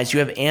Snake Eyes, you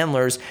have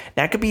Antlers.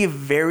 That could be a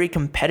very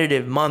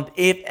competitive month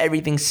if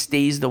everything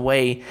stays the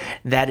way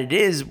that it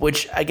is,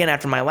 which, again,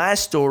 after my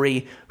last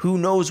story, who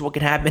knows what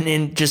could happen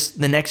in just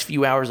the next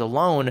few hours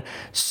alone.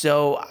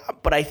 So,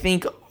 but I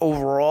think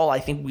overall, I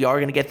think we are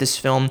going to get this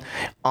film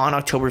on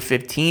October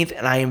 15th,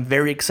 and I am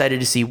very excited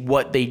to see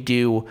what they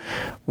do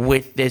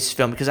with this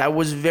film, because I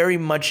was very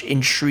much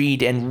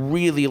intrigued and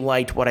really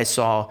liked what I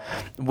saw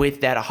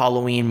with that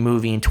Halloween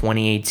movie in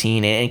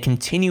 2018 and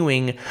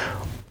continuing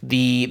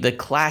the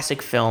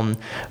classic film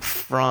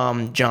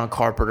from John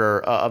Carpenter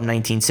of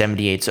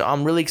 1978. So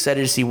I'm really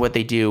excited to see what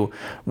they do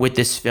with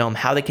this film,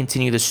 how they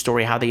continue the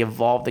story, how they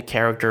evolve the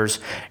characters,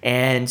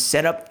 and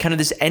set up kind of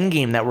this end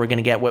game that we're going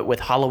to get with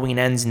Halloween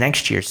Ends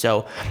next year.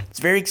 So it's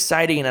very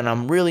exciting, and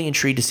I'm really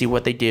intrigued to see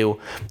what they do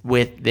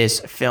with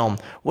this film.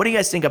 What do you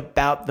guys think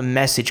about the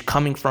message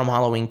coming from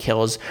Halloween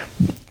Kills,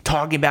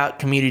 talking about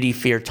community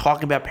fear,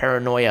 talking about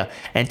paranoia,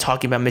 and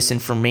talking about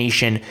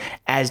misinformation,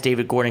 as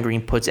David Gordon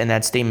Green puts in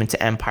that statement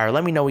to Empire?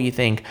 Let me know what you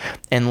think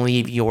and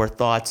leave your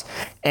thoughts.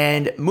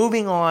 And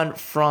moving on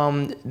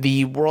from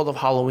the world of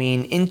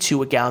Halloween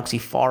into a galaxy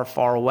far,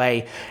 far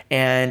away,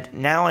 and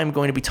now I'm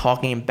going to be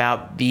talking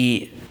about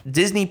the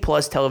Disney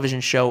Plus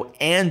television show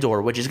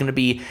Andor, which is going to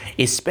be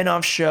a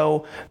spin-off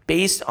show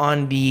based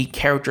on the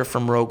character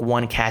from Rogue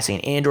One, Cassian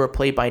Andor,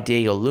 played by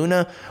Diego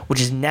Luna,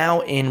 which is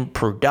now in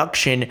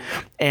production.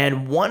 And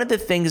And one of the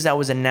things that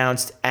was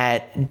announced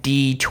at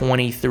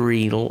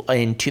D23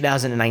 in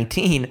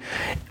 2019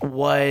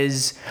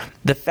 was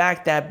the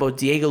fact that both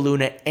Diego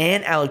Luna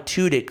and Alec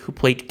Tudyk, who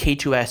played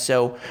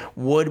K2SO,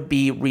 would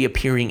be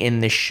reappearing in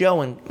the show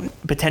and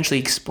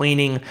potentially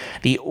explaining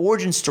the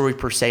origin story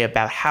per se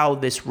about how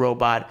this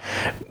robot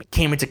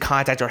came into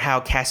contact, or how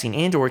Cassian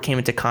Andor came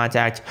into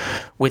contact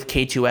with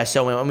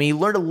K2SO. And we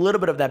learned a little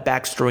bit of that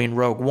backstory in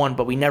Rogue One,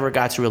 but we never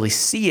got to really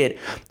see it.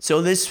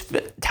 So this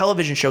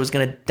television show is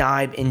going to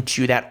dive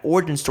into that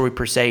origin story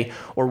per se,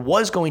 or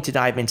was going to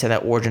dive into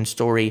that origin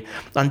story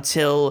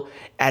until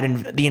at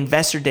the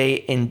Investor Day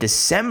in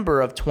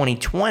December of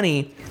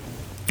 2020,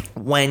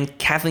 when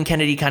Kathleen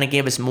Kennedy kind of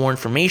gave us more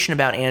information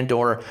about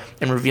Andor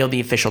and revealed the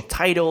official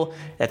title,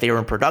 that they were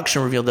in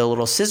production, revealed a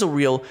little sizzle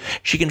reel.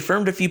 She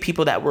confirmed a few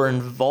people that were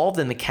involved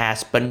in the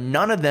cast, but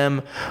none of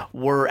them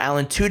were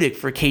Alan Tudyk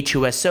for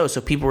K2SO.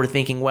 So people were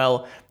thinking,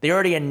 well, they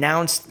already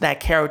announced that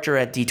character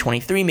at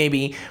D23.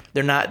 Maybe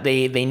they're not,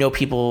 they know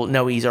people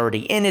know he's already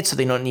in it, so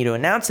they don't need to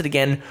announce it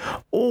again.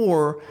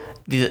 Or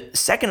the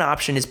second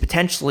option is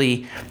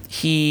potentially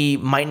he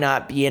might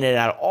not be in it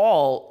at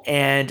all,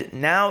 and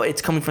now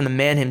it's coming from the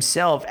man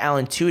himself,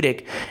 Alan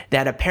Tudyk,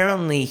 that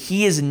apparently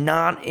he is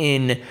not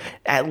in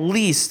at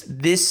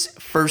least this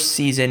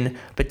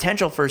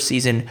potential first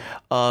season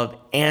of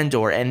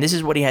Andor. And this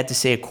is what he had to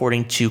say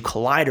according to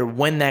Collider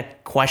when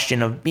that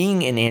question of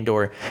being in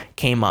Andor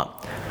came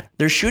up.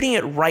 They're shooting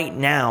it right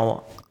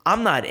now.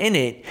 I'm not in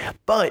it,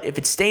 but if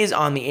it stays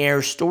on the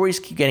air, stories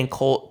keep getting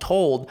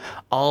told,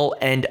 I'll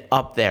end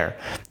up there.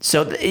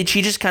 So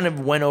she just kind of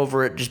went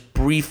over it just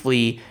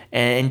briefly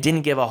and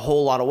didn't give a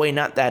whole lot away.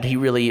 Not that he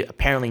really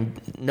apparently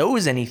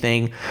knows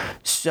anything.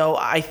 So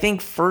I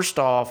think first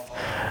off,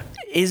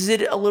 is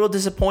it a little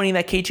disappointing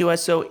that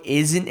K2SO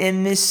isn't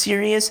in this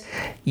series?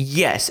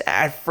 Yes.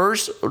 At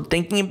first,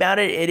 thinking about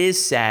it, it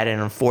is sad and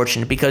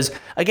unfortunate because,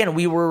 again,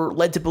 we were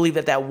led to believe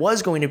that that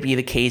was going to be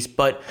the case,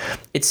 but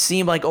it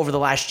seemed like over the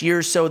last year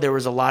or so, there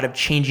was a lot of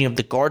changing of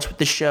the guards with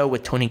the show,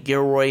 with Tony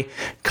Gilroy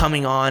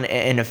coming on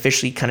and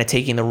officially kind of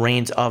taking the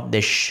reins of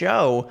this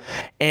show.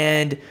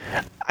 And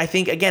I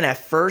think, again, at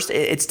first,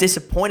 it's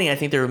disappointing. I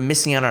think they're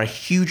missing out on a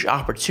huge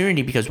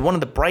opportunity because one of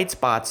the bright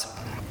spots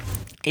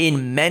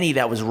in many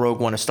that was Rogue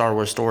One, a Star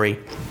Wars story,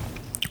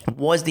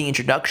 was the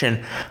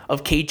introduction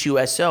of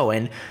K2SO,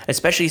 and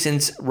especially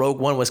since Rogue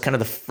One was kind of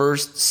the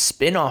first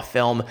spin-off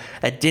film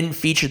that didn't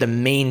feature the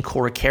main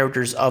core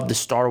characters of the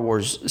Star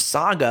Wars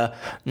saga,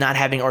 not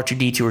having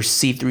R2-D2 or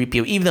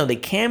C-3PO, even though they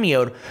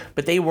cameoed,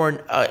 but they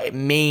weren't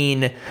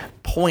main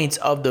points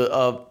of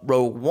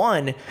Rogue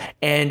One,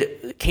 and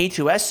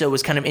K2SO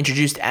was kind of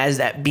introduced as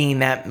that being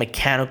that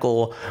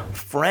mechanical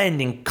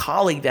friend and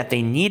colleague that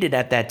they needed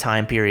at that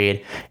time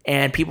period.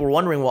 And people were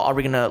wondering, well, are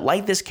we going to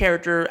like this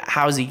character?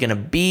 How is he going to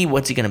be?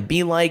 What's he going to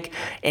be like?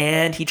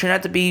 And he turned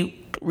out to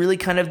be really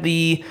kind of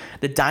the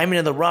diamond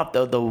in the rough,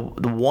 the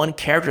one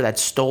character that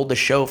stole the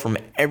show from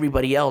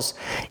everybody else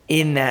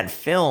in that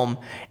film.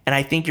 And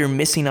I think you're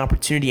missing an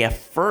opportunity at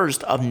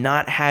first of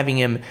not having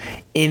him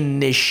in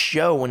this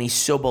show when he's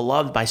so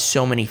beloved by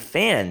so many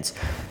fans.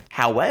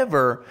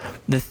 However,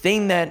 the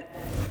thing that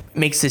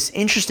makes this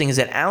interesting is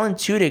that Alan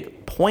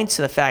Tudyk points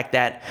to the fact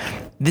that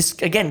this,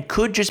 again,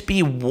 could just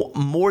be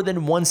more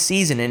than one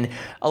season. And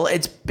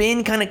it's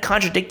been kind of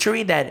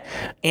contradictory that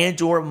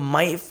Andor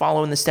might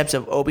follow in the steps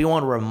of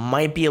Obi-Wan, or it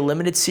might be a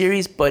limited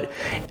series, but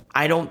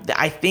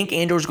I think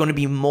Andor is going to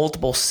be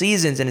multiple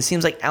seasons, and it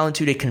seems like Alan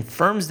Tudyk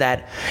confirms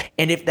that.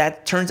 And if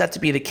that turns out to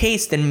be the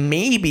case, then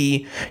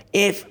maybe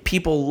if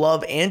people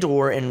love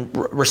Andor and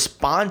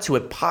respond to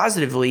it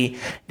positively,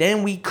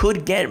 then we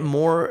could get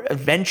more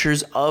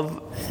adventures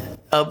of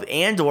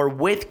Andor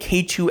with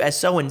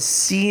K2SO and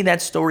see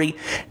that story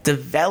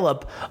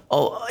develop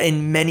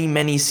in many,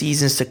 many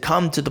seasons to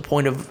come, to the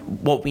point of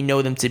what we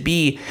know them to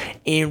be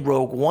in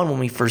Rogue One when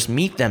we first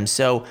meet them.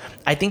 So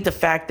I think the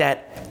fact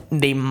that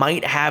they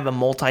might have a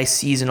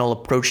multi-seasonal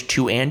approach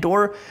to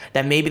Andor,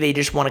 that maybe they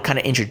just want to kind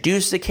of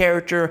introduce the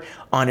character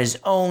on his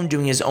own,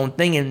 doing his own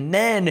thing, and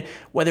then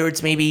whether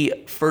it's maybe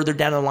further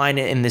down the line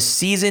in this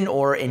season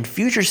or in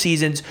future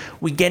seasons,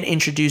 we get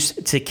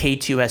introduced to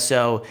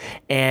K2SO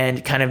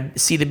and kind of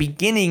see the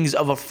beginnings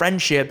of a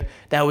friendship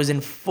that was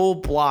in full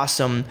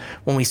blossom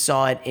when we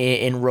saw it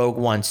in Rogue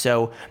One.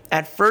 So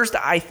at first,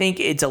 I think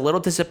it's a little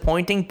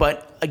disappointing,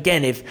 but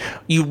again, if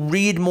you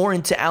read more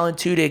into Alan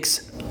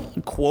Tudyk's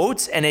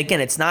quotes, and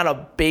again, it's not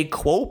a big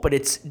quote, but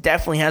it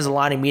definitely has a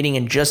lot of meaning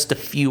in just a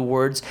few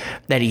words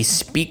that he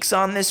speaks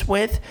on this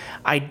with,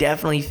 I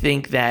definitely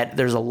think that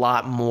there's a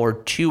lot more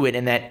to it,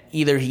 and that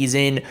either he's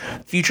in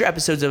future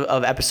episodes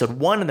of episode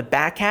 1 in the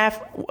back half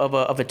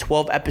of a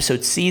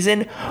 12-episode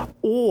season,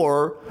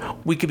 or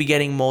we could be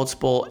getting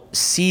multiple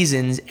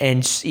seasons,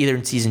 and either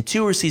in season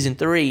 2 or season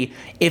 3,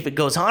 if it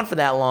goes on for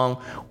that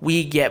long,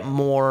 we get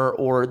more,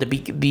 or the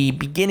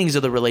beginnings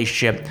of the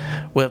relationship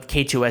with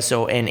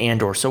K2SO and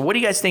Andor. So So what do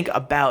you guys think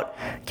about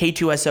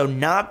K2SO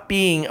not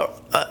being,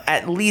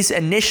 at least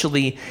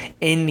initially,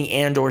 in the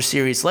Andor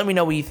series? Let me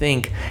know what you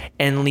think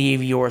and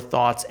leave your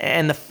thoughts.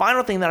 And the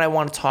final thing that I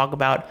want to talk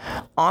about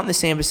on the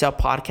Sam Bussell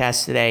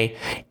podcast today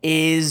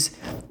is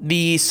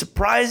the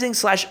surprising /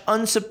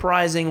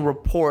 unsurprising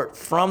report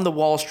from the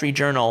Wall Street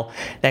Journal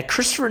that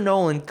Christopher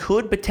Nolan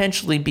could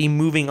potentially be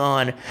moving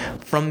on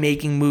from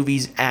making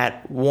movies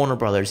at Warner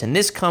Brothers. And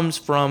this comes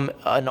from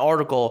an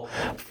article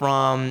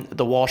from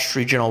the Wall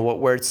Street Journal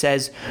where it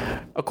says,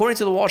 according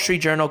to the Wall Street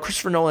Journal,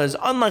 Christopher Nolan is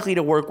unlikely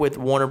to work with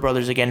Warner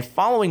Brothers again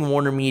following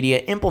Warner Media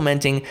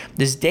implementing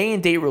this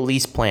day-and-date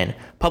release plan.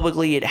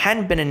 Publicly, it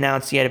hadn't been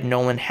announced yet if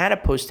Nolan had a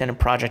post-Tenet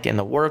project in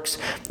the works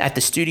at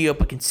the studio,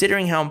 but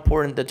considering how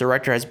important the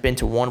director has been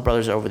to Warner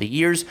Brothers over the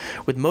years,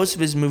 with most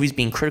of his movies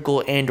being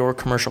critical and/or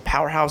commercial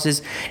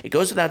powerhouses, it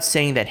goes without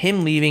saying that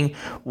him leaving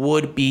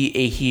would be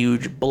a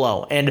huge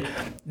blow. And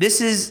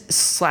this is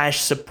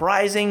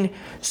surprising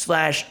 /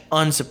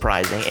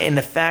 unsurprising in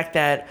the fact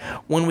that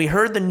when we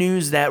heard the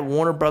news that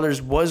Warner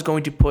Brothers was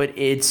going to put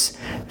its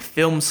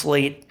film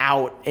slate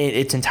out,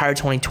 its entire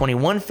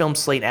 2021 film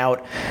slate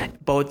out,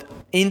 both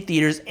in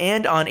theaters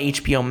and on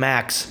HBO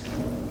Max,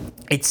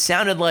 it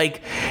sounded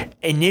like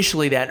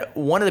initially that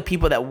one of the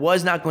people that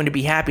was not going to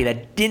be happy,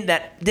 that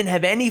didn't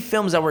have any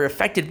films that were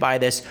affected by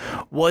this,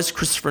 was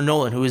Christopher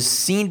Nolan, who is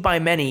seen by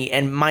many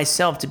and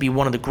myself to be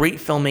one of the great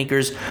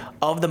filmmakers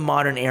of the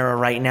modern era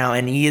right now,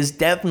 and he is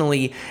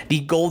definitely the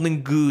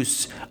golden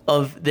goose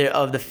of the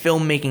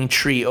filmmaking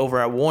tree over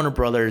at Warner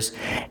Brothers.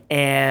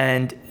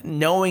 And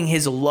knowing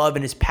his love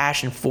and his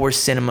passion for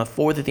cinema,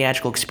 for the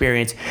theatrical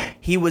experience,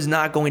 he was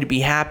not going to be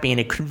happy, and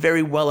it could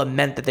very well have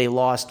meant that they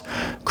lost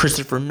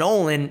Christopher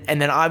Nolan.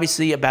 And then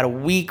obviously about a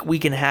week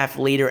and a half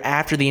later,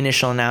 after the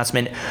initial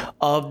announcement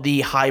of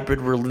the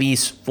hybrid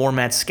release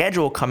format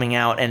schedule coming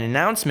out, an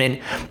announcement,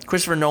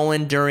 Christopher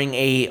Nolan, during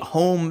a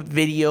home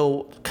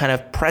video kind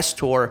of press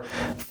tour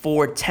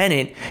for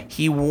Tenet,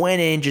 he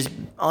went in, just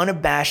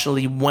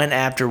unabashedly went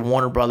after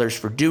Warner Brothers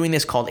for doing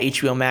this, called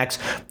HBO Max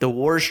the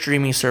worst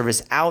streaming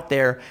service out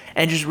there,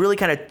 and just really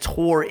kind of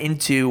tore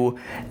into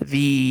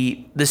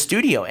the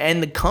studio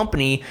and the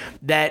company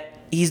that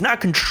he's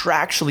not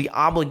contractually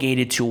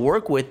obligated to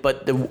work with,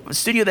 but the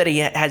studio that he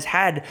has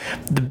had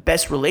the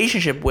best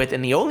relationship with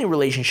and the only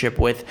relationship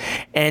with,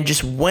 and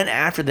just went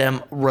after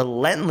them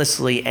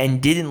relentlessly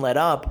and didn't let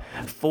up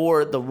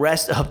for the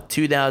rest of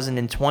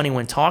 2020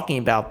 when talking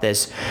about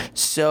this.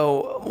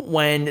 So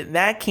when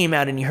that came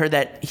out and you heard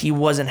that he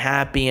wasn't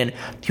happy and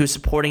he was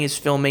supporting his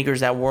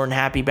filmmakers that weren't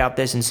happy about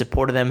this and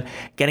supported them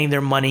getting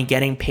their money,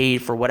 getting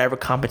paid for whatever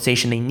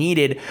compensation they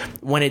needed,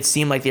 when it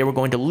seemed like they were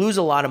going to lose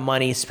a lot of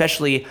money,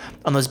 especially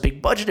on those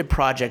big budgeted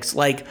projects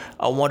like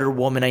a Wonder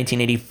Woman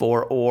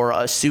 1984 or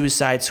a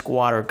Suicide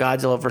Squad or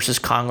Godzilla vs.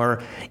 Kong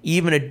or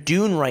even a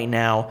Dune right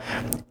now.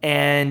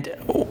 And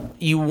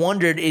you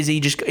wondered, is he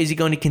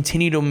going to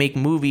continue to make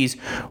movies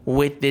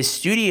with this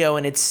studio?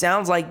 And it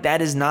sounds like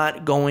that is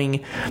not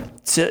going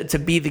to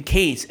be the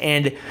case.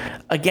 And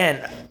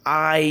again,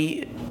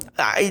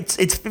 it's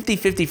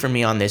 50-50 for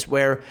me on this,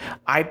 where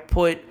I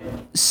put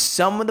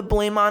some of the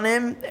blame on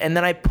him and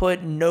then I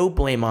put no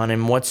blame on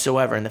him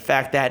whatsoever. And the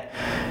fact that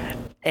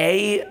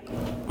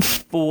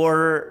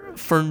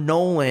for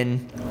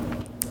Nolan,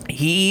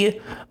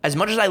 he, as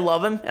much as I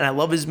love him and I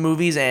love his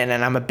movies and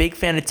I'm a big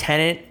fan of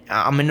Tenet,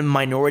 I'm in the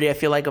minority, I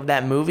feel like, of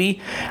that movie.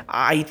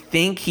 I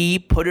think he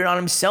put it on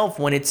himself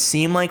when it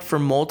seemed like, for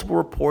multiple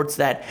reports,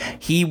 that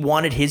he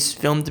wanted his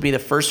film to be the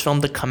first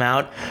film to come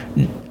out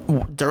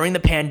during the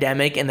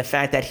pandemic, and the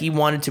fact that he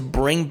wanted to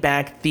bring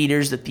back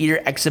theaters, the theater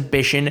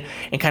exhibition,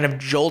 and kind of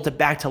jolt it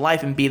back to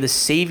life and be the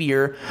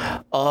savior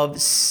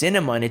of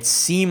cinema. And it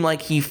seemed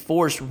like he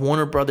forced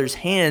Warner Brothers'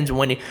 hands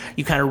when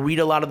you kind of read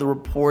a lot of the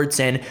reports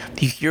and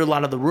you hear a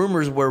lot of the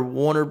rumors where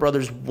Warner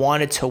Brothers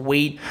wanted to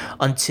wait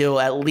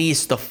until at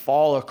least the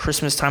fall or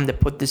Christmas time to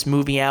put this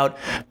movie out,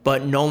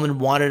 but Nolan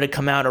wanted to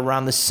come out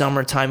around the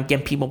summertime,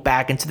 get people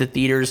back into the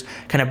theaters,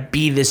 kind of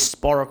be this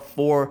spark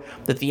for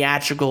the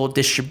theatrical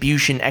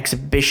distribution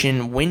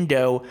exhibition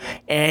window,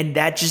 and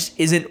that just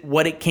isn't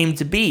what it came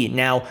to be.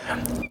 Now,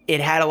 it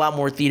had a lot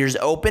more theaters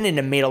open and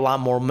it made a lot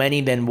more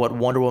money than what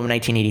Wonder Woman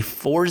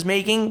 1984 is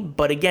making,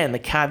 but again, the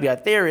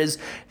caveat there is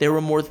there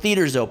were more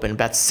theaters open.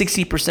 About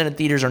 60% of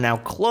theaters are now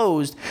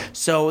closed,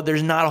 so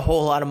there's not a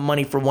whole lot of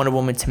money for Wonder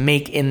Woman to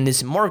make in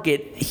this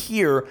market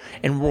here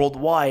and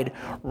worldwide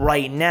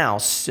right now.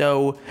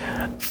 So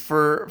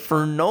for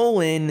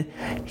Nolan,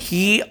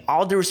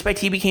 all due respect,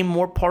 he became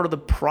more part of the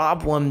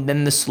problem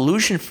than the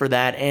solution for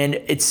that, and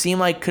it seemed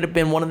like could have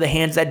been one of the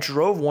hands that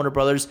drove Warner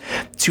Brothers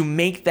to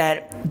make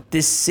that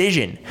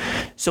decision.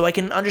 So I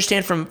can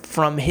understand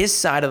from his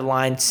side of the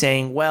line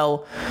saying,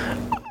 well,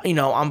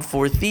 I'm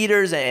for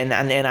theaters and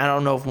I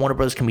don't know if Warner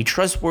Brothers can be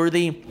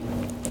trustworthy.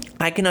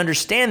 I can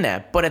understand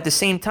that, but at the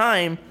same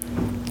time,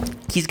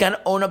 he's got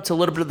to own up to a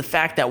little bit of the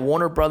fact that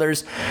Warner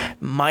Brothers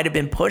might have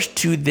been pushed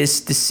to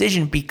this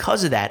decision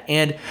because of that.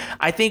 And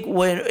I think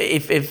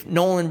if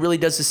Nolan really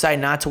does decide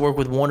not to work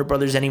with Warner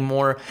Brothers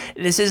anymore,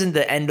 this isn't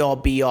the end-all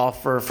be-all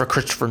for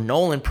Christopher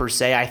Nolan per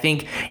se. I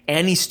think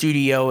any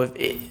studio,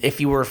 if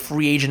he were a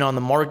free agent on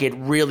the market,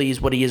 really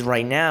is what he is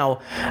right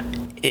now,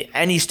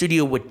 any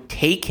studio would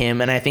take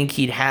him, and I think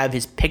he'd have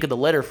his pick of the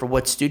litter for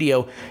what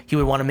studio he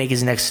would want to make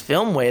his next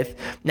film with.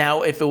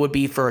 Now, if it would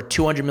be for a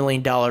 $200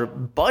 million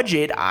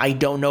budget, I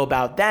don't know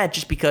about that,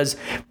 just because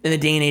in the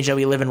day and age that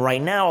we live in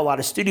right now, a lot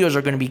of studios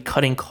are going to be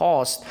cutting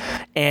costs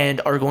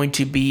and are going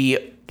to be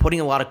putting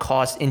a lot of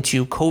cost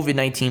into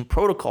COVID-19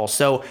 protocols.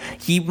 So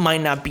he might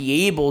not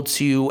be able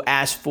to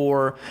ask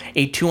for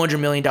a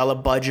 $200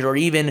 million budget or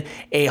even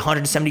a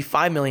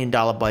 $175 million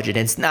budget.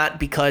 And it's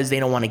not because they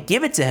don't want to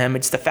give it to him.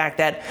 It's the fact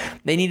that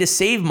they need to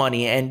save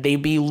money, and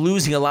they'd be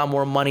losing a lot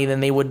more money than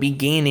they would be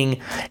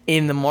gaining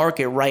in the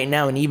market right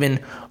now. And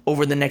even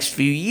over the next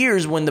few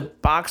years, when the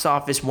box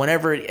office,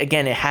 whenever,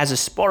 again, it has a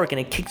spark and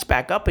it kicks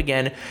back up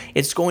again,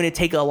 it's going to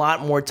take a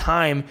lot more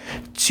time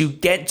to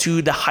get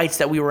to the heights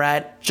that we were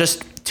at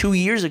just 2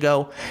 years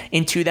ago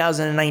in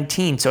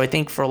 2019. So I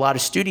think for a lot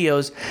of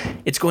studios,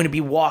 it's going to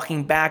be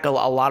walking back a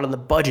lot of the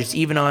budgets,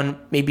 even on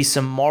maybe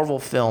some Marvel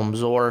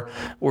films or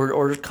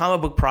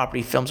comic book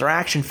property films or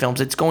action films.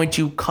 It's going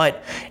to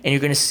cut, and you're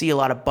going to see a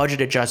lot of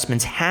budget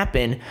adjustments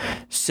happen.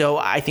 So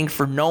I think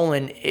for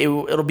Nolan,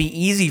 it'll be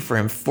easy for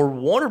him. For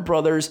Warner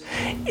Brothers,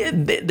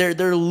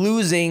 they're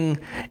losing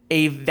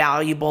a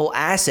valuable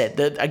asset.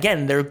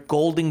 Again, they're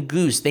golden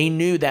goose. They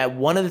knew that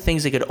one of the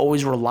things they could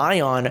always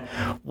rely on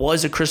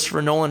was a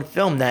Christopher Nolan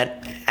film,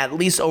 that at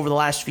least over the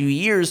last few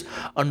years,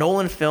 a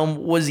Nolan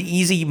film was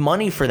easy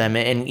money for them,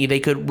 and they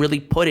could really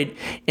put it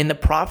in the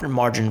profit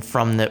margin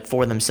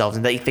for themselves,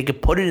 and they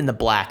could put it in the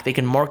black. They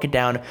can mark it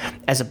down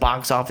as a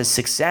box office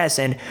success.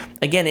 And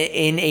again,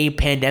 in a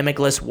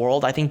pandemic-less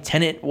world, I think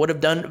Tenet would have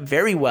done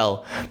very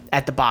well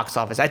at the box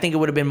office. I think it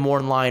would have been more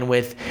in line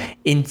with,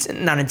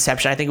 not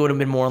Inception, I think it would have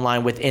been more in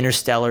line with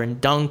Interstellar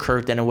and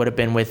Dunkirk than it would have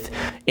been with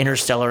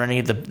Interstellar or any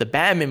of the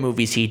Batman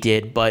movies he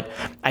did. But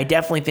I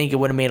definitely think it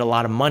would have made a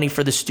lot of money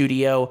for the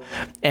studio,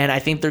 and I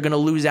think they're going to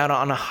lose out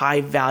on a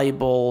high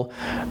valuable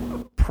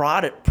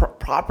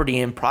property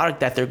and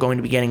product that they're going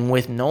to be getting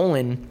with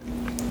Nolan.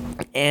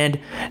 And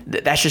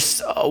that's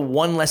just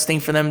one less thing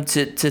for them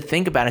to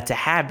think about it, to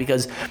have,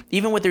 because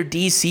even with their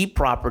DC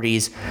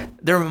properties,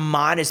 their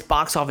modest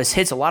box office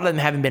hits, a lot of them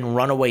haven't been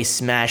runaway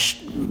smash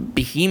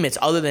behemoths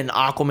other than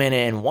Aquaman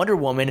and Wonder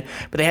Woman,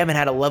 but they haven't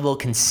had a level of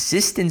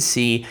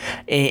consistency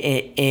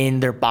in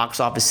their box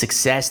office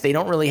success. They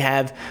don't really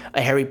have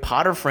a Harry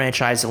Potter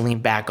franchise to lean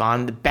back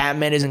on. The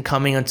Batman isn't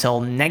coming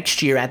until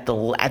next year at the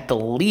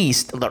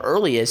least, the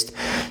earliest.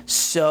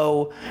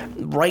 So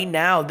right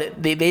now,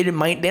 they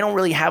don't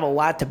really have a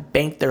lot to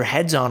bank their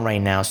heads on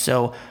right now.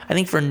 So I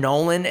think for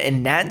Nolan,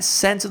 in that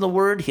sense of the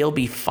word, he'll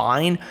be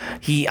fine.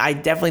 I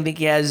definitely think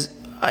he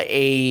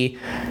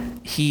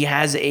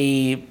has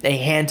a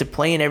hand to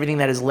play in everything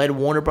that has led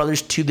Warner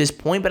Brothers to this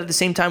point, but at the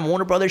same time,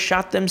 Warner Brothers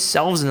shot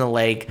themselves in the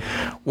leg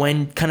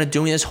when kind of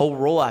doing this whole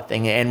rollout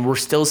thing, and we're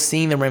still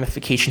seeing the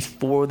ramifications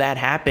for that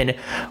happen,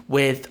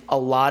 with a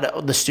lot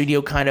of the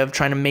studio kind of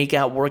trying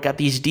to work out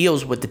these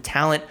deals with the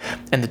talent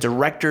and the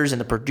directors and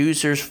the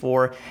producers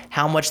for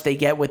how much they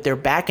get with their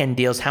back-end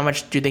deals, how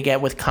much do they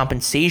get with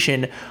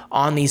compensation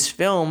on these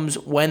films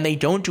when they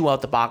don't do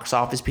out the box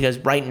office, because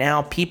right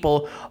now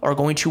people are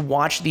going to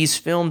watch these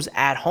films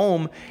at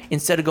home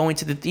instead of going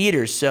to the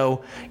theaters.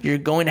 So you're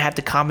going to have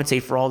to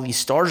compensate for all these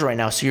stars right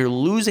now. So you're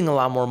losing a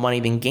lot more money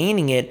than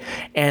gaining it.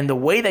 And the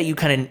way that you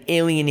kind of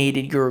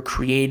alienated your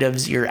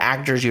creatives, your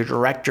actors, your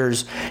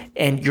directors,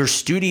 and your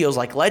studios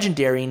like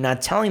Legendary,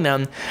 not telling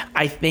them,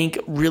 I think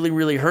really,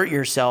 really hurt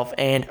yourself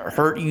and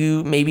hurt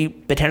you, maybe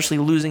potentially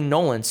losing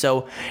Nolan.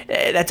 So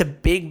that's a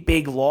big,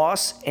 big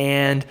loss,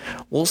 and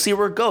we'll see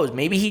where it goes.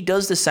 Maybe he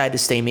does decide to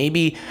stay.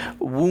 Maybe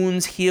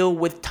wounds heal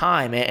with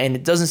time, and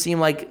it doesn't seem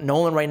like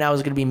Nolan right now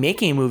is going to be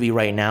making a movie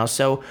right now.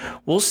 So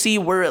we'll see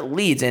where it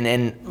leads, and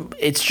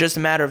it's just a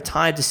matter of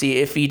time to see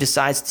if he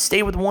decides to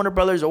stay with Warner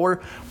Brothers,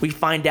 or we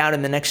find out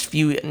in the next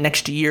few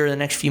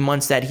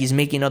months that he's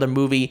making another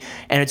movie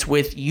and it's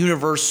with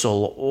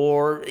Universal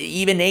or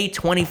even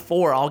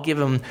A24. I'll give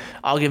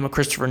him a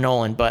Christopher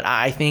Nolan, but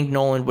I think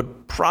Nolan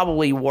would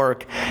probably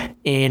work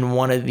in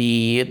one of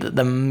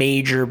the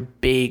major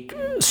big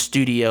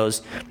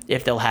studios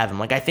if they'll have him.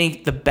 Like, I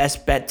think the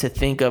best bet to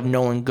think of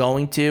Nolan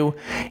going to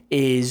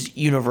is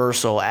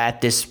Universal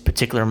at this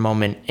particular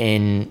moment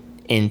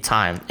in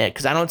time,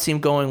 because I don't see him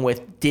going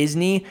with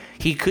Disney.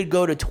 He could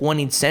go to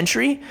 20th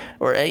Century,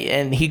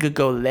 and he could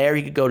go there.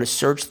 He could go to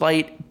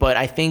Searchlight, but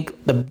I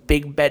think the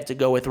big bet to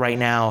go with right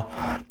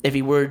now, if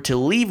he were to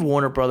leave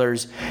Warner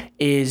Brothers,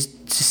 is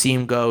to see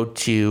him go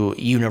to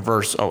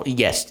Universal.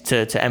 Yes,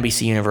 to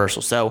NBC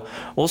Universal. So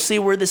we'll see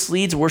where this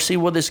leads. We'll see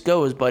where this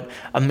goes, but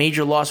a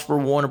major loss for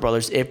Warner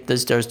Brothers if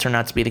this does turn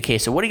out to be the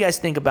case. So what do you guys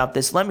think about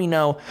this? Let me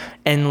know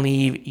and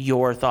leave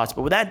your thoughts.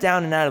 But with that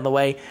down and out of the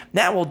way,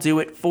 that will do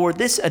it for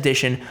this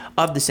edition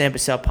of the Sam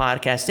Bussell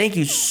Podcast. Thank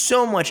you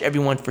so much,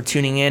 everyone, for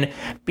tuning in.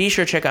 Be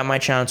sure to check out my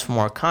channels for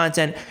more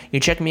content. You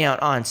can check me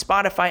out on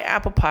Spotify,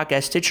 Apple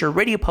Podcasts, Stitcher,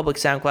 Radio Public,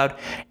 SoundCloud,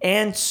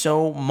 and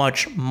so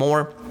much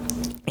more.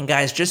 And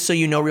guys, just so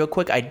you know real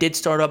quick, I did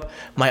start up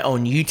my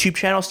own YouTube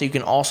channel, so you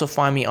can also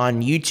find me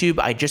on YouTube.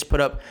 I just put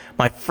up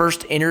my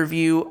first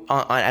interview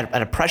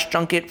at a press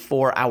junket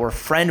for Our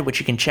Friend, which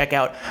you can check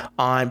out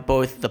on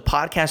both the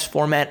podcast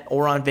format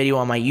or on video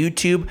on my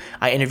YouTube.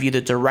 I interviewed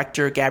the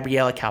director,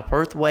 Gabriella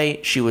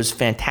Calperthway. She was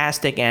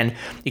fantastic, and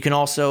you can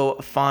also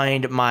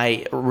find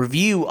my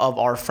review of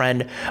Our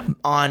Friend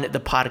on the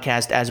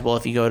podcast as well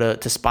if you go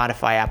to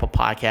Spotify, Apple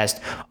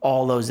Podcast,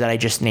 all those that I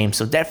just named.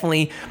 So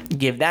definitely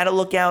give that a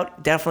look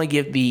out. Definitely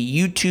give the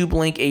YouTube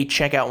link a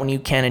check out when you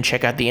can and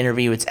check out the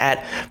interview.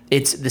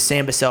 It's the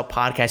Sam Bussell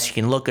Podcast. You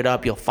can look it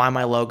up. You'll find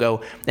my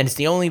logo, and it's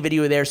the only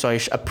video there, so I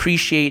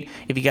appreciate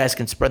if you guys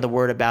can spread the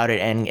word about it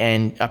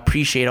and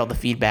appreciate all the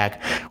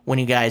feedback when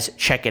you guys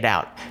check it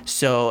out.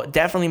 So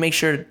definitely make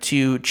sure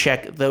to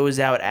check those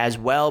out as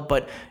well,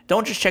 but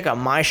don't just check out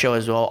my show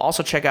as well.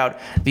 Also check out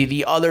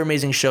the other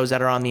amazing shows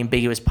that are on the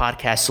Ambiguous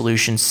Podcast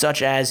Solutions,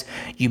 such as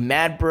You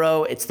Mad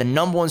Bro. It's the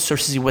number one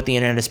source to see what the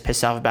internet is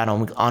pissed off about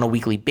on a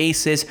weekly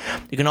basis.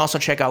 You can also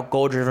check out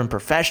Goal Driven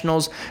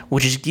Professionals,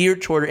 which is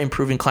geared toward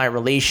improving client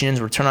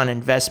relations, return on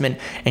investment,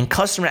 and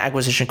customer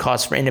acquisition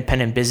costs for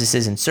independent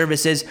businesses and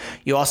services.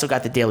 You also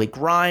got The Daily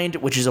Grind,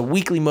 which is a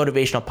weekly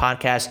motivational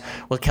podcast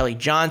with Kelly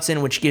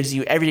Johnson, which gives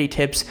you everyday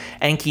tips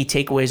and key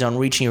takeaways on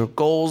reaching your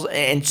goals,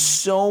 and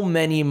so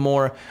many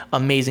more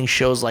amazing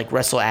shows like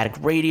Wrestle Addict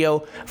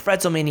Radio,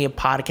 Fretzomania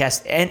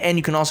Podcast, and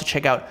you can also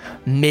check out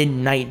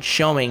Midnight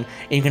Showing,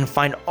 and you can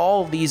find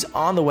all of these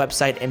on the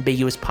website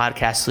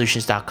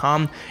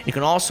ambiguouspodcastsolutions.com. You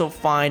can also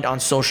find on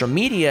social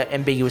media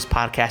Ambiguous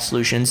Podcast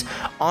Solutions,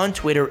 on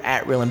Twitter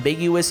at Real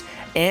Ambiguous,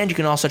 and you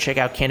can also check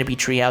out Canopy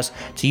Treehouse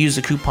to use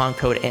the coupon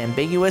code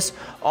Ambiguous.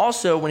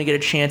 Also, when you get a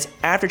chance,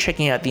 after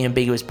checking out the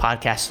Ambiguous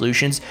Podcast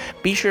Solutions,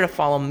 be sure to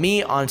follow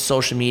me on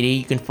social media.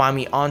 You can find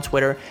me on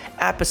Twitter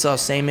at Bussell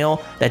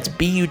Samuel. That's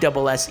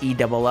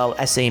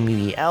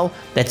BUSSELLSAMUEL.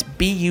 That's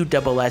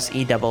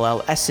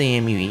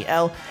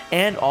BUSSELLSAMUEL.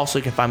 And also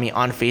you can find me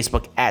on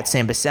Facebook at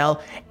Sam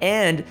Bussell.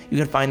 And you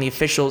can find the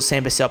official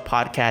Sam Bussell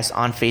Podcast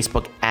on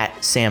Facebook at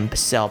Sam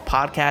Bussell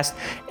Podcast.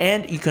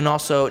 And you can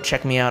also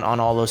check me out on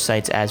all those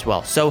sites as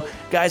well. So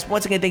guys,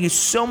 once again, thank you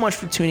so much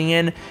for tuning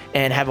in,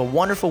 and have a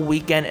wonderful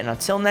weekend. And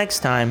until next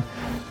time,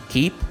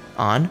 keep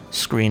on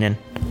screening.